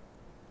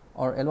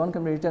 or L1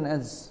 can be written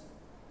as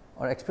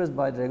or expressed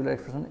by the regular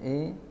expression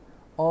A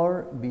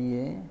or B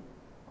A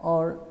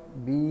or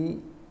B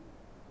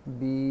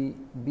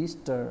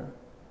star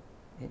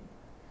A,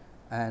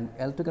 and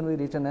L2 can be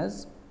written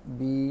as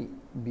B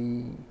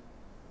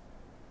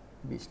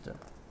star.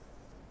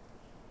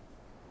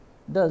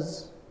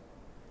 Thus,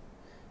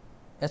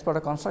 as per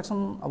the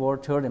construction of our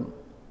theorem,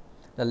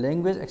 the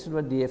language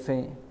accepted by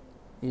DFA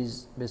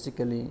is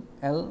basically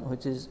L,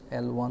 which is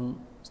L1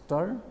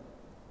 star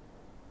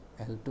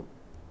L2.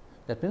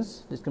 That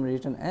means, this can be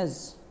written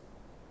as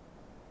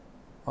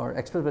or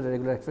expressed by the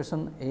regular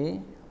expression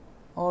A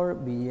or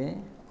B A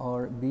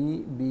or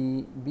B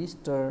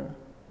star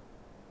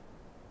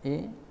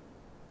A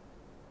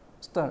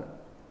star.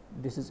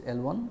 This is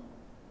L1,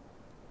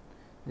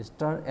 this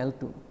star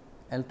L2.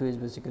 L2 is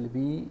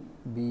basically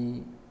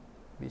B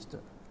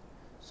star.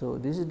 So,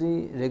 this is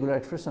the regular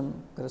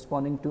expression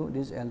corresponding to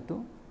this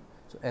L2.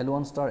 So,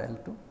 L1 star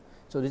L2.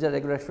 So, these are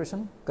regular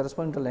expression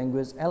corresponding to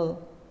language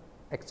L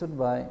accepted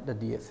by the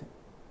DFA.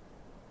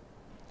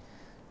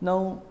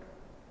 Now,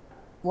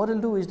 what we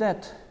will do is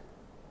that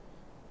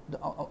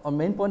our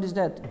main point is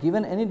that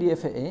given any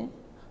DFA A,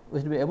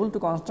 we will be able to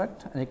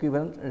construct an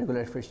equivalent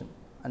regular expression,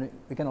 and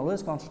we can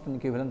always construct an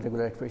equivalent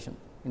regular expression,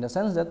 in the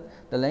sense that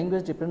the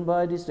language dependent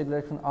by this regular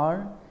expression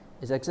R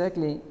is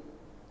exactly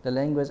the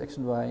language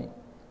accepted by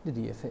the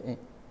DFA A.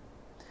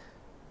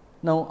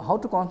 Now, how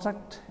to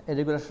construct a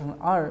regular expression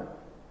R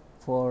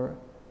for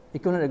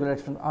equivalent regular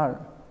expression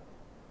R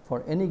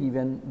for any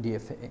given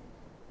DFA A?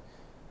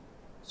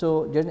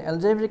 So, there is an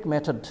algebraic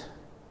method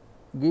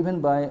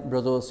given by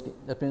Brozowski,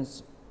 that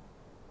means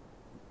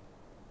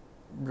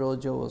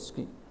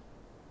Brozowski.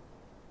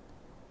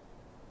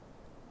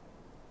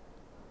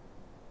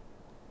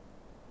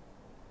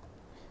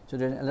 So,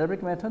 there is an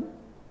algebraic method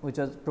which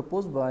was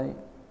proposed by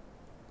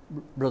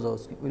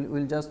Brozowski. We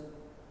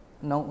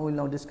will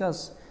now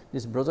discuss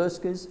this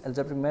Brozowski's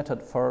algebraic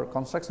method for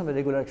construction of a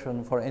regular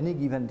expression for any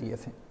given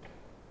DFA.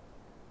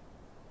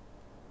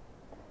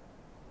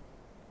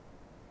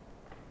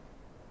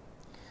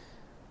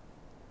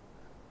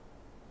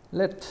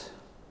 Let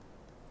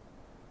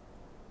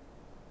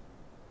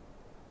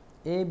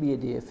A be a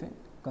DFA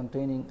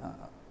containing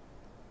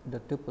the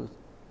tuple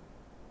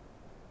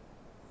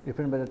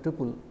represented by the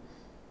tuple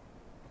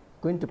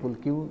quintuple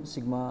Q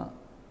sigma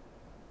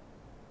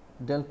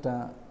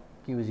delta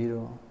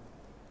Q0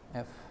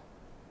 F,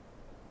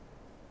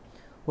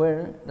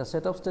 where the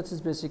set of states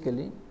is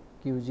basically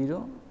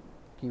Q0,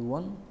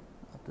 Q1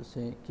 up to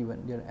say Q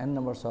n. There are n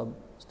numbers of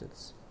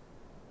states,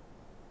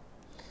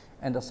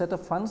 and the set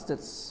of final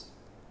states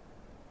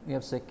we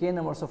have say k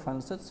numbers of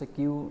final states, say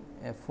Q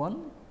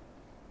F1,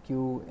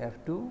 Q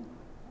F2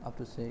 up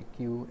to say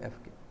Q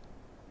Fk.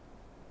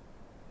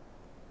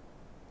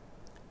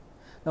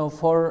 Now,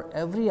 for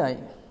every I,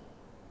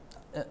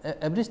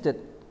 every state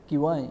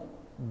Q I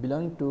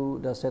belong to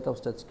the set of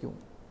states Q,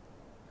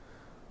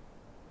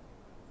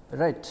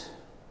 right?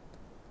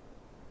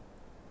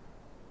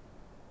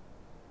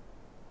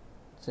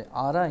 Say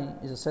R I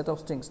is a set of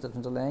strings, that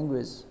means the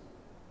language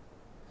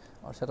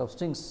or set of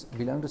strings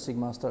belong to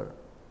sigma star.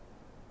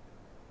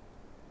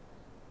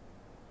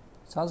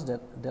 such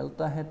that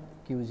delta hat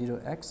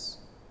q0 x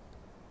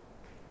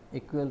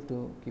equal to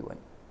qi.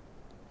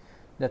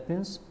 That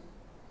means,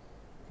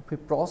 if we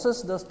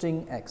process the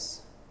string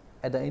x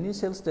at the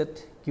initial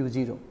state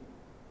q0,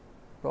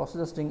 process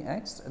the string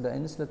x at the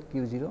initial state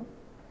q0,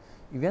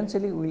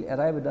 eventually we will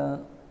arrive at the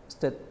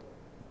state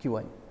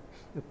qi.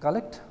 You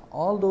collect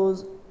all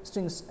those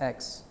strings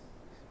x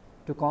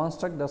to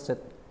construct the set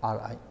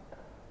Ri.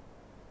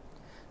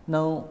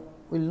 Now,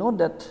 we will note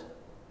that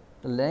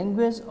the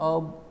language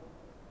of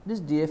this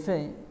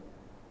DFA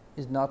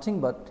is nothing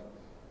but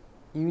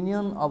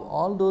union of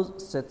all those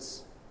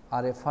sets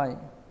RFI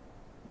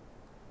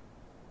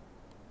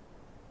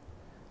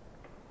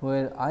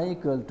where I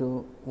equal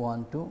to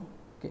 1 to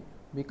k,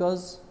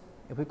 because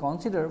if we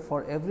consider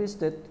for every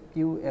state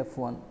q f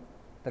 1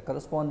 the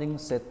corresponding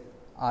set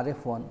R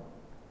f 1,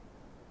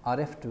 R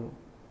f 2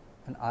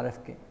 and R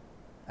f k,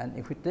 and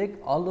if we take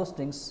all those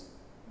strings,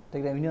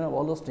 take the union of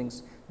all those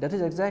strings, that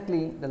is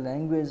exactly the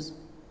language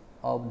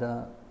of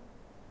the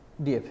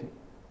DFA.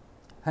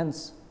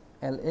 Hence,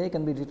 L A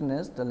can be written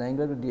as, the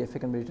language of DFA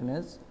can be written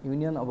as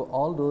union of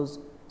all those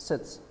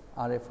sets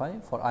R f I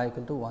for I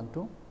equal to 1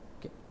 to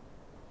k.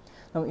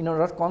 Now, in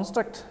order to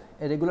construct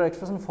a regular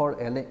expression for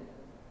L A,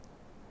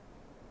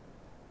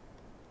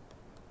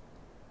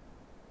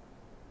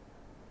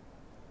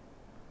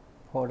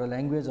 for the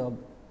language of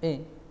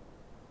A,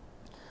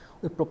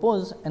 we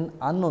propose an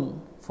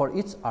unknown for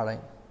each R I,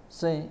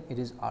 say it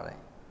is R I,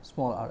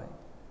 small r I.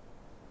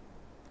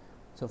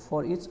 So,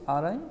 for each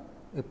R I,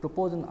 we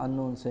propose an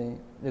unknown, say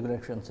regular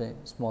expression, say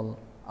small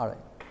r I.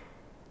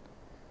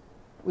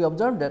 We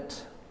observe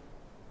that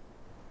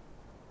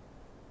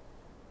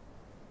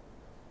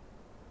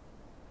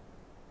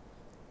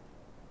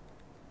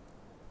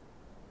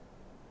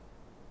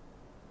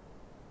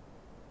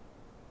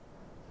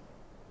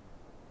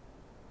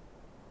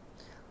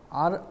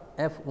R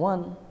f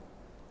 1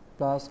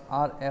 plus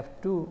R f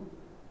 2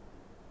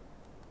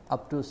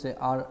 up to say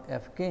R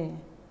f k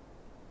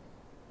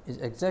is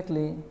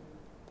exactly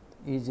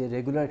is a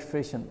regular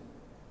expression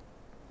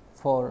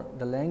for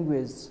the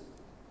language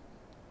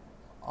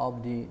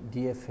of the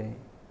DFA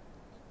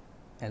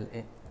L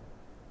A.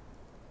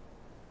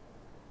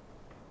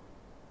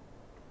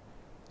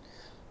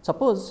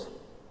 Suppose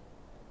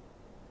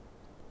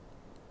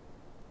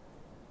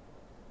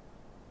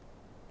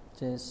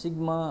say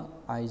sigma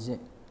I j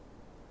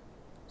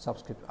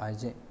subscript I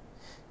j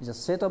is a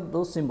set of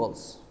those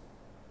symbols,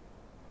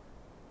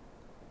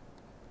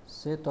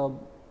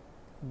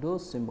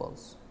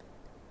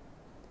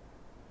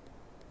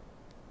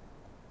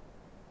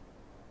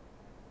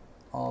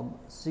 of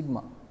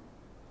sigma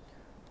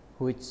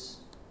which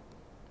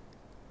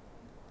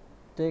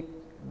take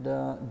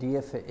the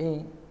DFA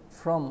A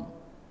from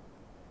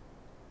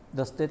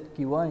the state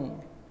q I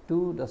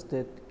to the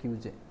state q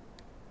j.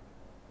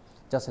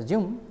 Just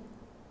assume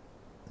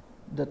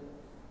that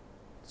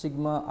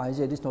sigma I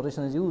j, this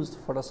notation is used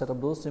for the set of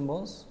those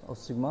symbols of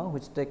sigma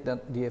which take the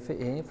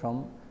DFA A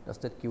from the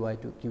state q I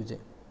to q j.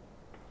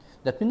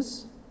 That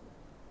means,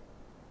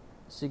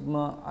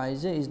 sigma I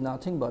j is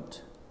nothing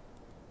but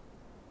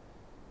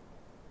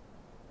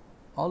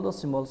all those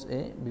symbols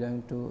A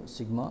belong to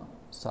sigma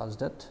such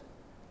that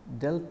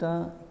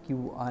delta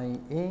q I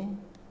A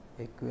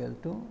equal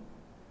to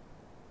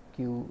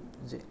q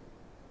j.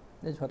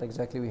 That is what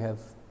exactly we have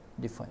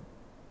defined.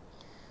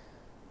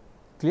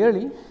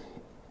 Clearly,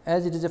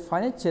 as it is a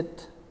finite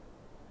set,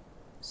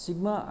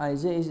 sigma I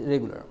j is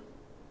regular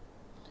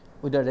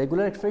with a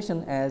regular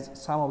expression as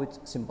sum of its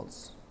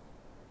symbols.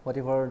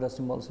 Whatever the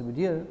symbols will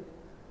be there,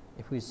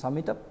 if we sum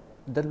it up,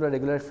 that will be a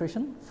regular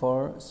expression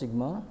for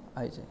sigma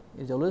I j.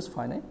 It is always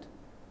finite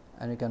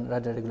and you can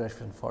write a regular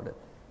expression for that.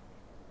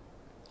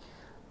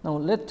 Now,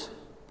 let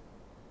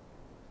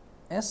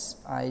S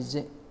I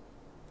j,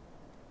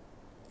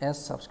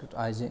 S subscript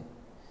I j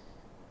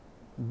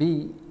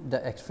be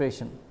the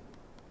expression,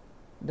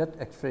 that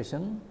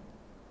expression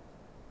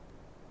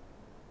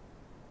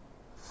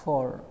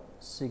for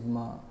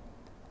sigma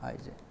I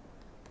j.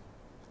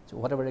 So,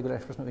 whatever regular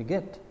expression we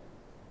get,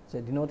 say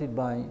denoted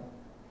by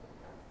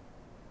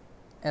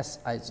S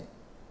I j.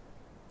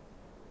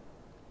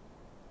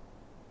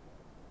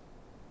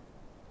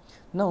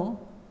 Now,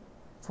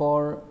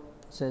 for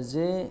say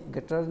j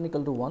greater than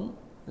equal to 1,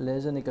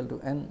 less than equal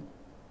to n,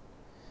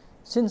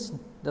 since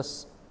the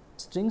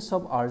strings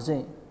of R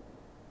j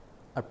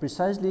are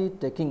precisely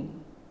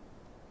taking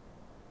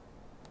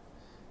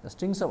the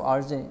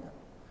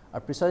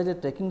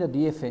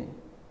DFA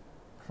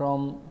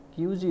from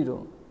q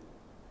 0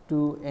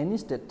 to any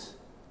state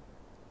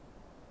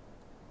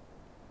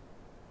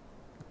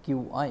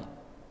q I,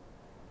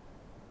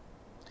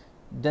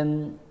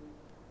 then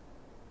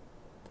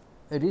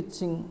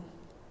reaching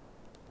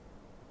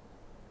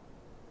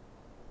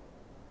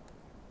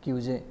q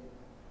j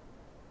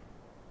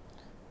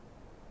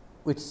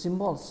with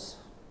symbols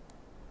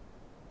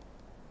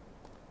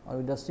or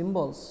with the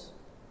symbols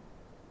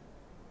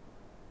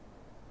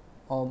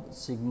of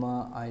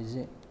sigma I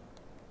j,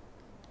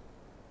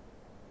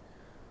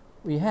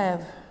 we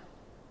have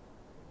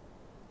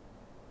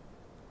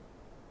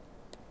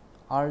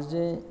R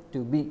j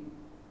to B,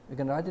 we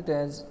can write it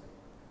as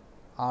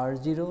R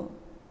 0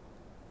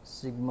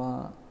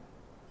 sigma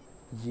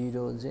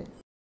 0 j.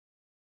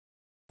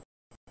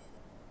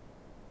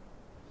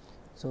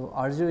 So,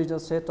 R 0 is a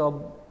set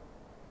of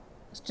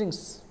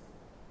strings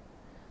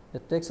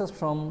that takes us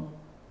from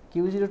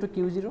Q 0 to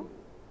Q 0,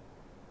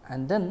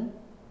 and then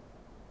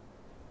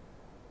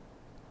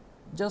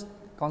just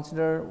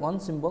consider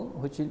one symbol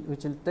which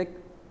will take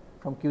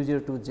from Q 0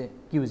 to j,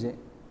 Q j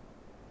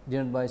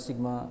denoted by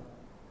sigma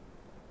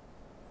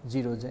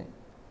 0 j,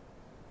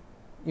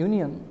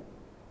 union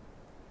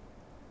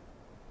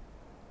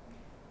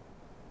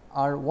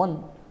R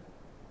 1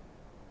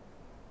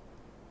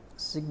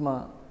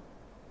 sigma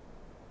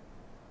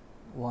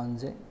 1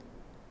 j,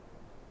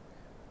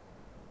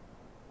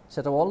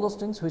 set of all those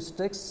strings which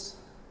takes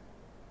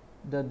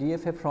the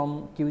DFA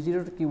from Q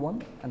 0 to Q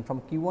 1 and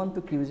from Q 1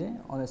 to Q j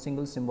on a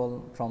single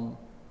symbol from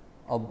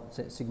of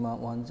say sigma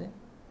 1 j.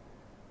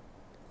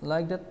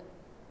 Like that,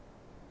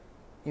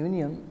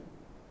 union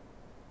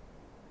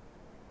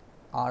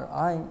R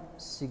I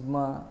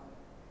sigma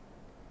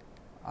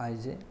I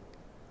j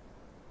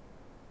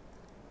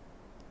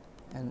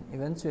and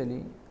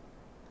eventually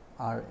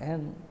R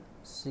n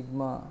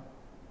sigma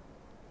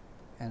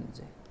n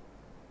j.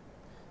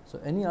 So,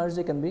 any R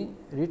j can be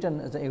written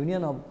as a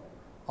union of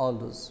all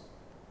those,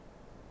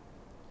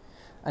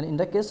 and in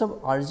the case of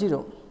R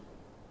 0,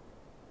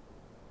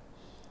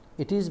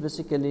 it is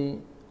basically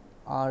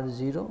R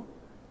 0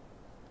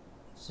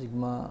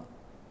 sigma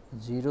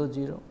 0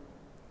 0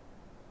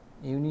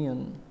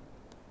 union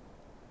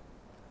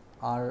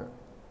R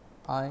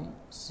I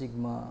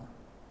sigma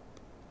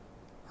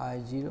I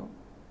 0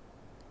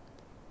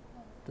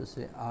 to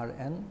say R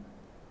n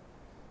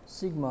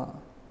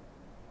sigma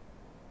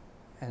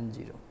n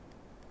 0.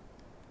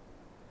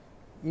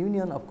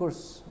 Union, of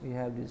course, we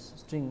have this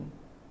string,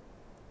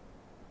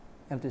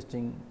 empty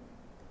string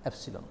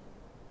epsilon,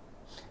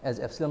 as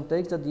epsilon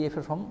takes the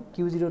DFA from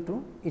Q 0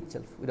 to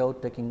itself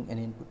without taking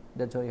any input.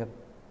 That is why we have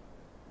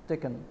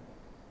taken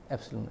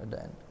epsilon at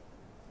the end.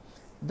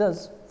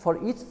 Thus, for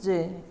each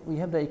j we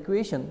have the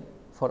equation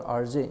for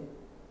R j,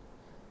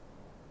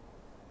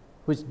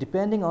 which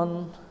depending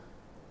on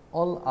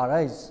all R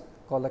i's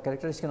called the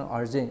characteristic of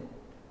R j.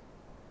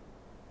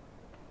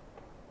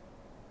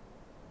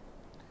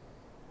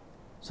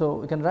 So,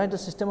 we can write the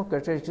system of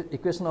characteristic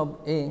equation of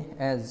A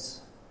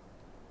as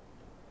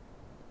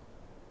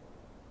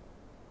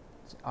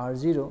R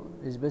 0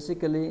 is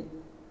basically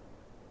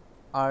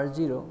R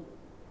 0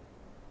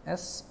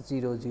 S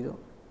 0 0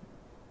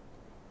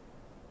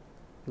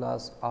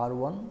 plus R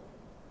 1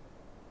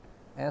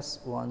 S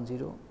 1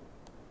 0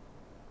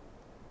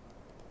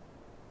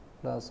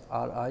 plus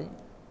R I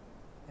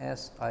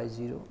S I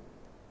 0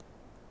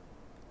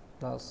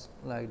 plus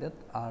like that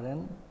R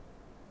n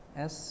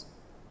S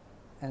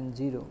n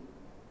 0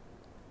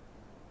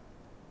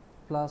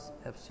 plus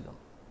epsilon.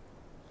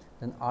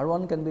 Then R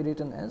 1 can be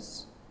written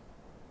as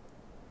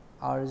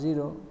R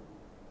 0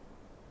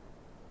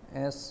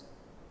 S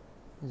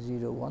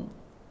 0 1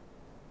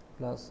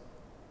 plus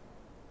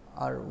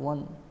R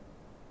 1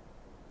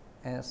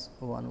 S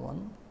 1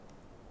 1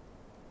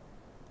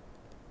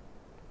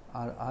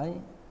 R I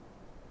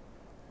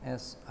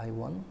S I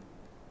 1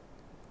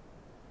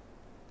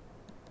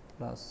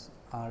 plus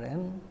R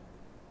n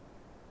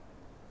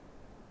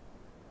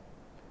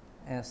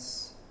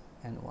S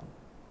n 1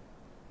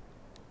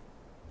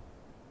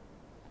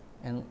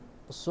 and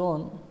so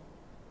on.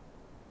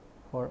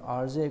 For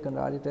R j, you can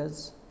write it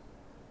as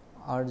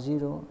R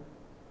 0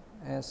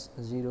 S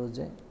 0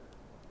 j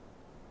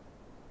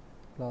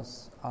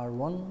plus R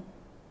 1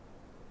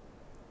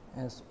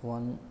 S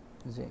 1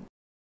 j.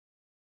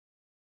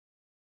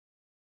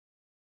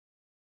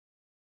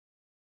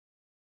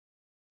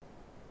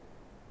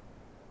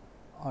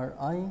 R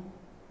I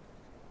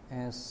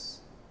S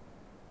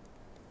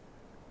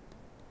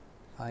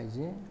I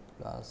j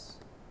plus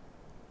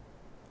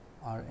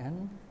R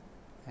n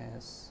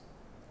S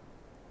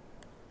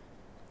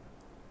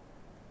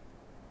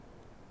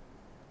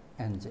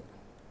n j.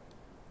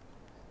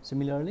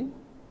 Similarly,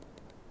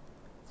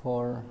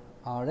 for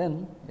R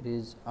n it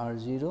is R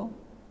 0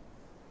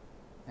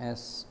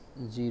 S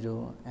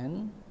 0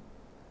 n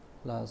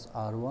plus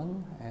R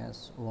 1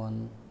 S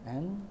 1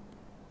 n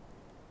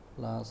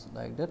plus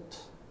like that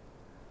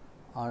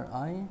R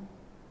I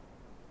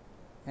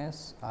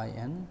S I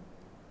n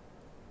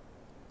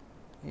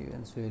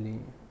eventually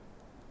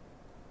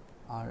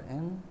R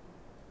n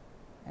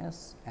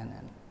S n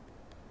n.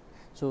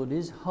 So,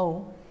 this is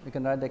how we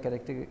can write the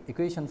characteristic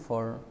equation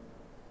for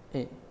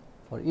A.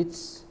 For each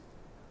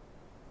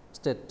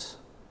state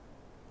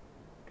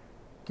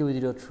Q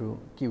 0 through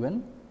Q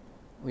n,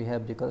 we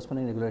have the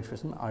corresponding regular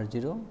expression R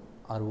 0,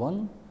 R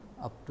 1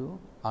 up to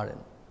R n.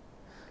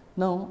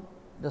 Now,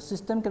 the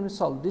system can be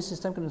solved, this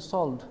system can be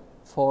solved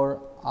for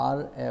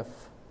R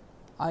f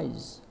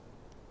i's,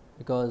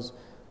 because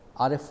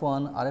R f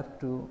 1, R f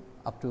 2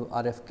 up to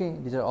R f k,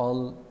 these are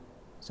all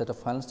set of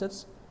final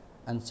states,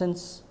 and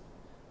since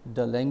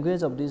the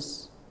language of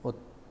this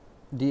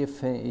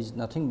DFA is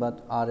nothing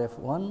but R f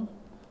 1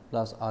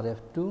 plus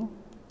RF2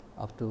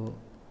 up to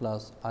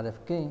plus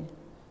RFk.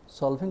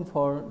 Solving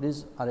for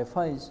these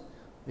RFIs,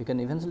 we can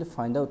eventually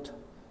find out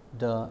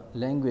the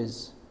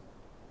language,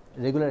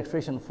 regular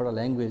expression for a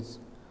language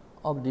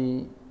of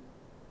the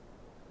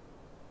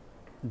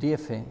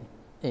DFA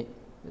A.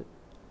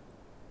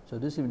 So,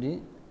 this will be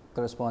the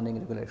corresponding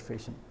regular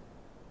expression.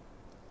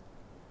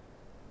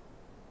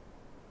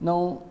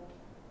 Now,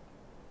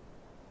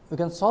 we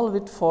can solve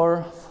it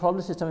for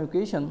probability system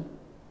equation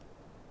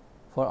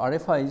for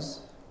RFIs,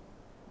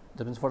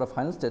 that means for the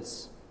final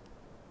states,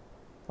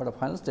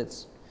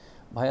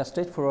 via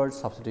straightforward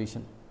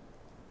substitution,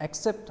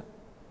 except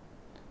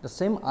the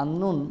same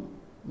unknown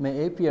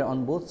may appear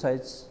on both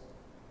sides,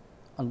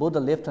 on both the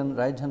left and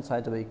right hand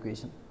side of the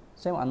equation.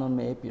 Same unknown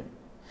may appear.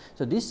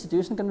 So, this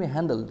situation can be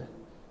handled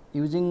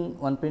using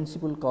one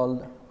principle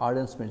called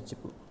Arden's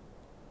principle.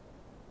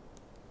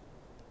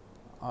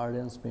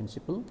 Arden's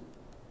principle,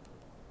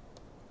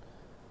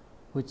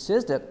 which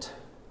says that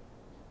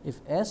if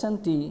S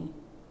and T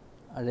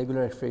are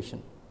regular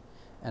expression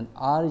and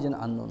R is an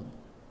unknown,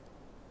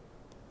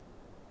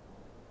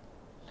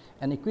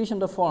 an equation of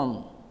the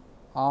form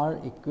R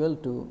equal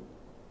to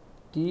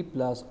T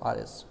plus R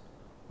s,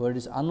 where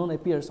this unknown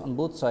appears on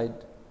both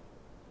sides,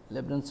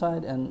 left hand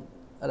side and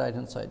right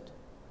hand side,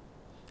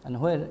 and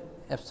where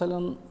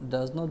epsilon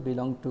does not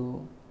belong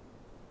to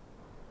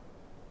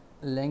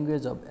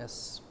language of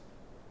S.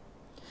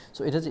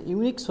 So, it has a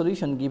unique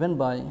solution given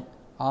by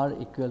R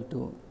equal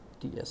to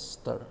T s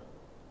star.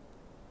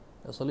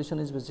 The solution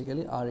is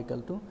basically R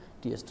equal to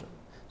T s star.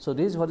 So,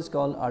 this is what is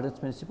called Arden's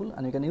principle,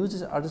 and you can use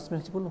this Arden's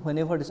principle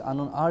whenever this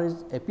unknown R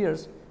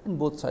appears in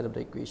both sides of the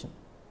equation.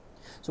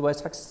 So, by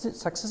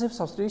successive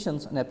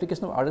substitutions and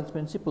application of Arden's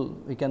principle,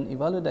 we can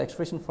evaluate the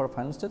expression for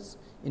final states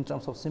in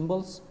terms of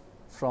symbols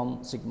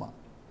from sigma.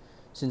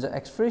 Since the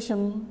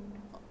expression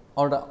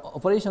or the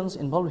operations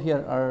involved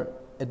here are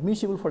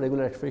admissible for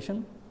regular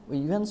expression, we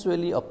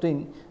eventually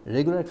obtain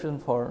regular expression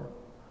for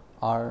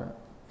R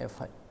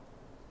f I.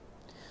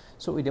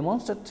 So, we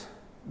demonstrate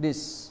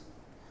this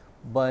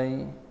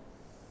by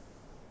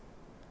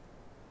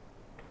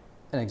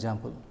an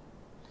example.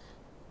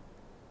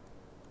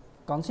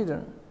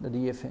 Consider the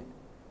DFA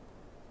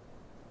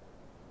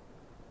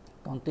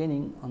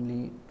containing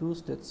only two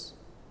states,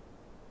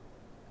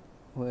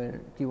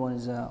 where Q1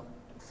 is a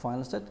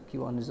final state,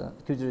 Q1 is a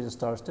Q0 is a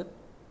star state.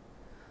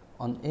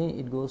 On A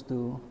it goes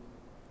to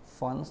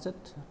final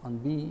state, on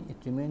B it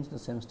remains the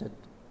same state.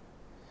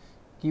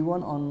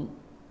 Q1 on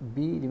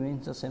B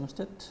remains the same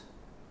state,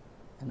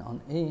 and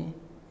on A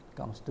it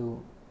comes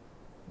to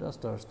the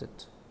star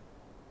state.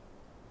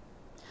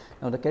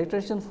 Now, the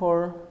characterization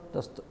for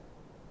the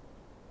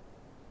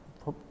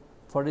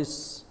for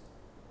this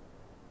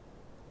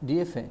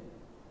DFA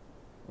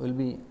will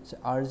be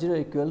R0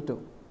 equal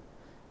to,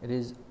 it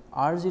is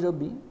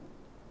R0B,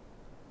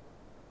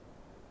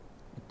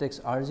 it takes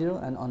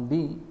R0 and on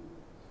B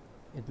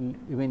it will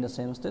remain the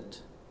same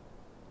state,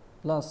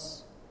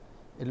 plus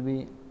it will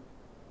be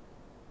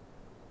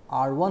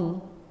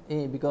R1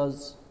 A,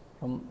 because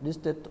from this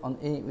state on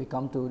A we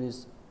come to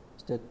this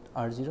state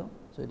R0.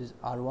 So, it is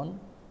R1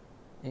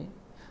 A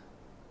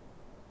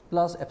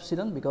plus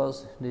epsilon,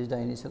 because this is the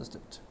initial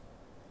state.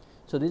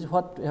 So, this is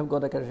what we have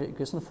got a characteristic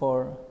equation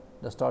for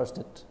the star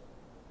state,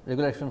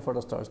 regular expression for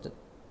the star state.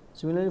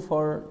 Similarly,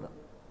 for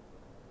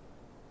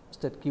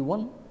state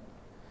Q1,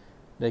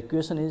 the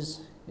equation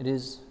is, it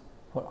is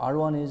for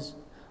R1 is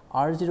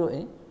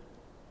R0A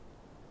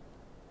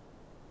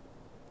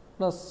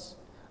plus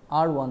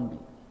R1B.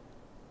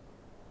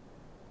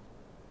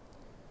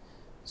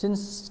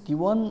 Since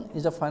Q1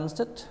 is a final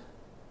state,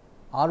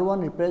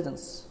 R1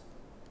 represents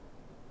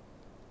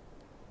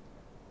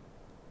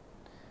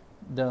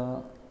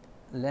the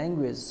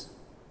language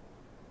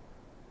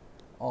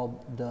of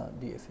the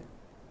DFA,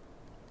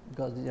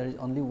 because there is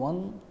only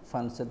one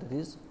final state, that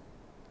is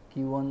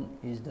Q1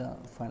 is the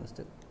final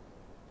state.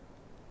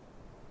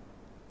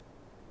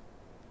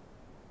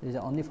 It is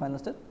the only final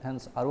state,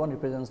 hence R1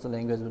 represents the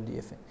language of the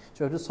DFA. So,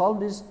 we have to solve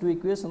these two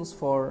equations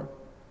for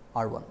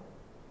R1.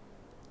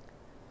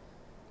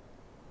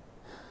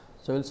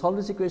 So, we will solve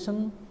this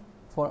equation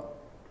for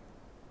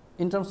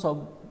in terms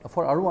of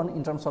for R1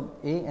 in terms of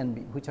A and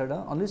B, which are the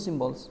only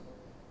symbols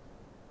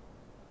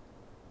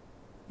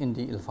in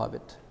the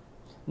alphabet.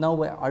 Now,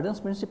 by Arden's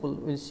principle,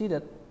 we will see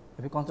that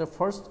if we consider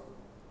first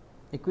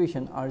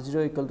equation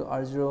R0 equal to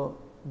R0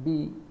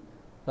 B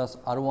plus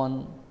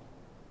R1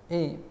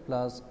 A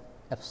plus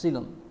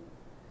epsilon,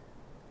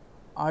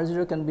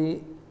 R0 can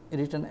be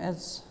written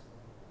as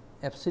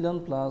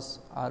epsilon plus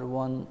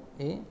R1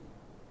 A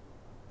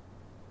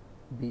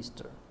B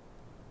star.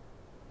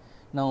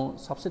 Now,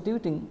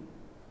 substituting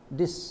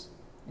this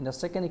in the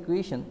second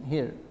equation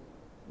here,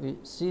 we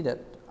see that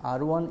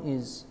R1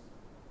 is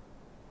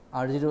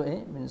R0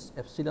 A, means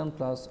epsilon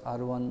plus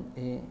R1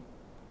 A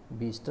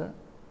B star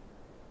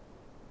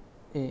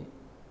A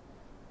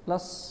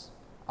plus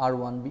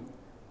R1 B.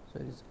 So,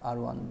 it is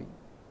R1 B.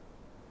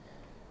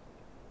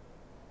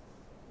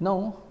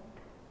 Now,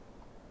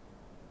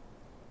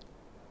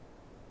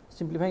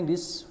 simplifying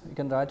this, we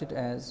can write it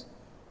as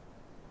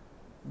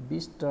B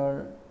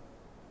star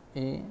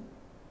A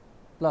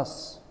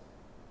plus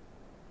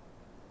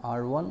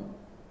R 1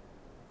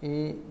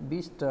 A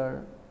B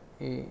star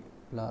A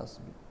plus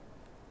B.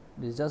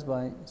 This is just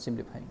by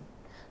simplifying.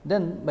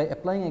 Then by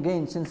applying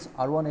again, since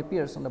R 1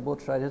 appears on the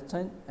both right hand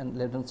side and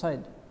left hand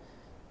side,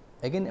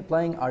 again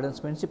applying Arden's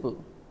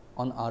principle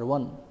on R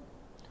 1,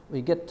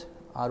 we get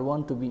R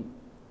 1 to be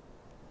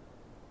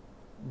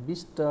B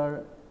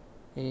star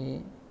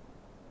A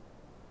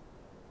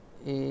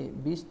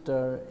B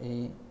star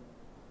A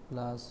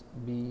plus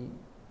B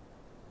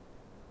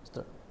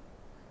star.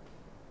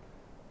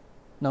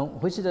 Now,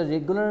 which is a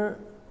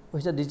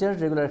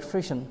desired regular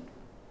expression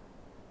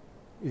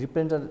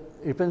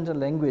represent a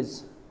language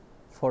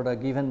for the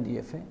given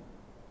DFA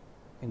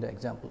in the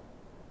example.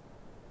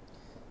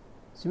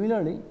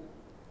 Similarly,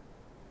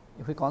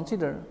 if we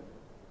consider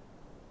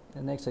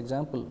the next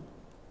example,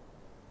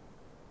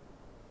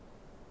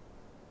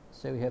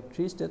 say we have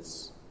 3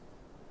 states.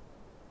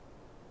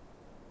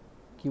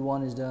 Q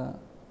 1 is the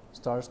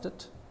start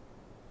state.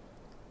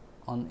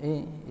 On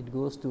A, it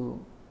goes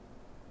to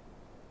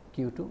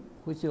Q 2,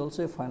 which is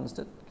also a final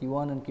state. Q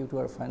 1 and Q 2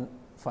 are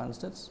final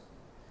states.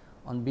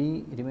 On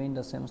B, remain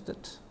the same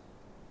state.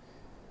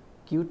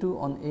 Q 2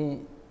 on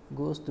A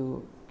goes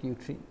to Q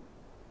 3,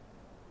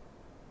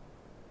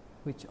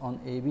 which on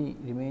A B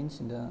remains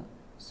in the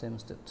same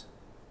state,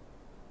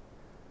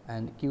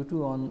 and Q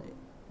 2 on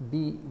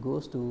B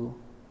goes to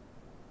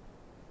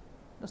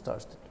the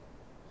start state.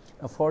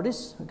 Now, for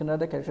this we can write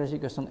the characteristic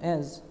equation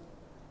as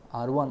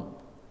R 1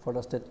 for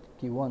the state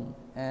Q 1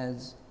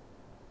 as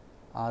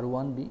R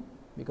 1 B,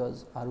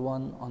 because R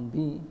 1 on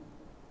B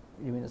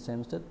remain the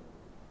same state,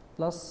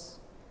 plus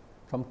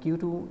from Q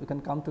 2 you can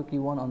come to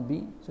Q 1 on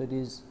B. So, it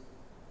is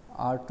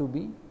R 2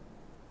 B,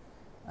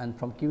 and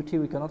from Q 3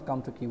 we cannot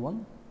come to Q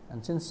 1,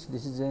 and since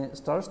this is a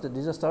start state,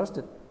 this is a start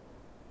state,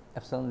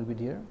 epsilon will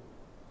be there.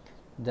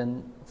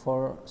 Then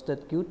for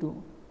state Q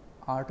 2,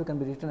 R 2 can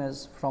be written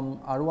as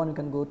from R 1 you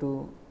can go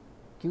to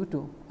Q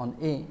 2 on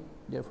A,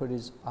 therefore, it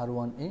is R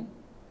 1 A.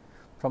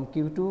 From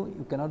Q 2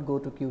 you cannot go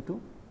to Q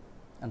 2,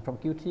 and from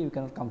Q 3 you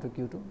cannot come to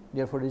Q 2,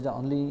 therefore, it is the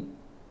only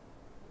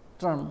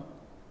term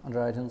on the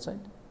right hand side.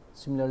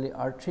 Similarly,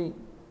 R 3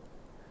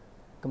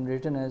 can be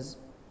written as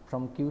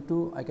from Q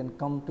 2 I can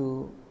come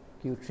to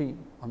Q 3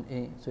 on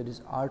A. So, it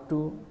is R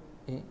 2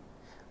 A,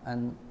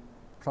 and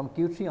from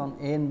Q 3 on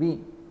A and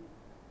B,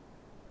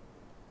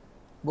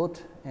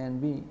 both A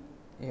and B,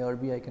 A or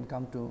B, I can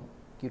come to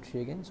Q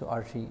 3 again. So,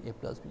 R 3 A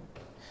plus B.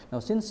 Now,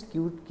 since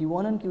Q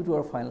 1 and Q 2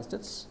 are final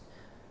states,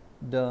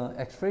 the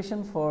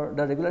expression for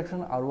the regular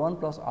expression R 1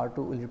 plus R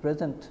 2 will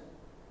represent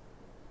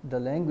the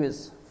language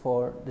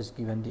for this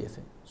given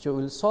DFA. So,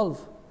 we will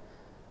solve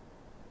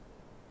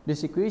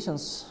these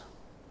equations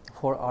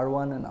for R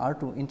 1 and R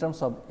 2 in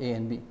terms of A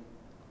and B.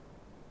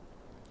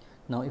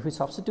 Now, if we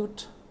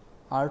substitute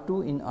R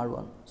 2 in R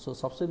 1, so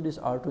substitute this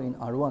R 2 in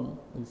R 1,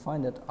 we will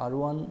find that R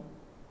 1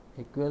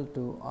 equal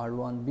to R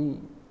 1 B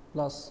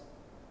plus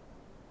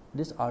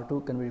this R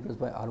 2 can be replaced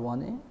by R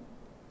 1 A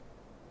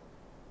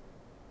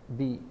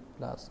B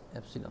plus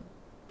epsilon.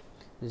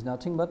 This is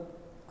nothing but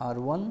R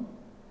 1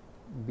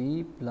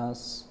 B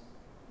plus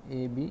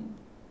A B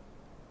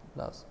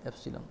plus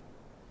epsilon.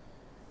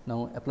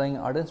 Now, applying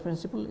Arden's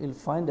principle, you will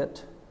find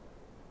that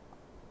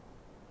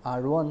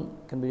R 1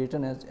 can be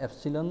written as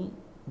epsilon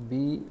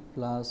B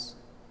plus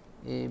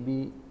A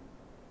B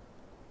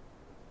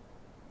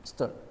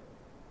star,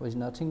 which is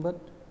nothing but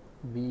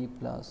B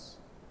plus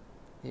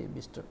A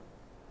B star.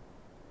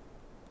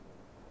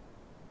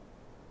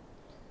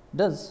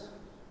 Thus,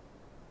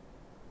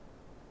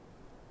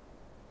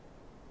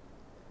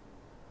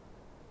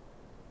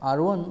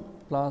 R 1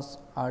 plus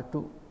R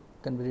 2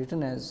 can be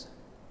written as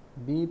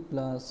B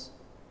plus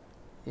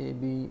A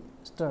B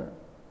star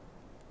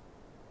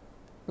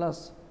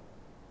plus,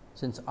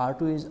 since R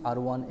 2 is R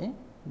 1 A,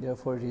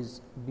 therefore, it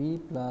is B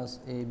plus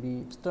A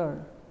B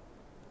star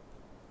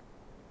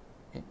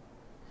A.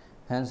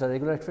 Hence, the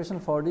regular expression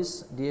for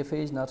this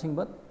DFA is nothing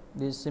but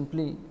this is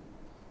simply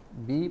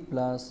B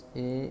plus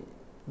A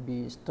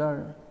B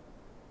star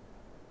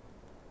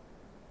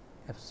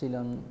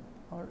epsilon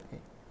or A.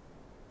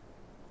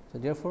 So,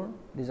 therefore,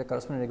 this is a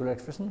corresponding regular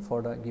expression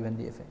for the given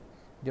DFA.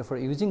 Therefore,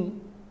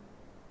 using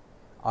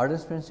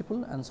Arden's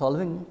principle and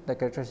solving the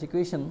characteristic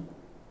equation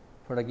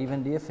for the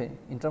given DFA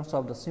in terms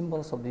of the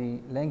symbols of the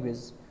language,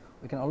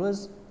 we can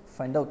always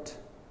find out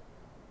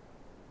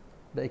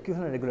the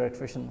equivalent regular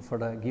expression for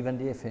the given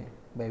DFA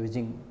by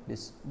using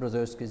this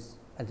Brzezinski's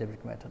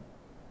algebraic method.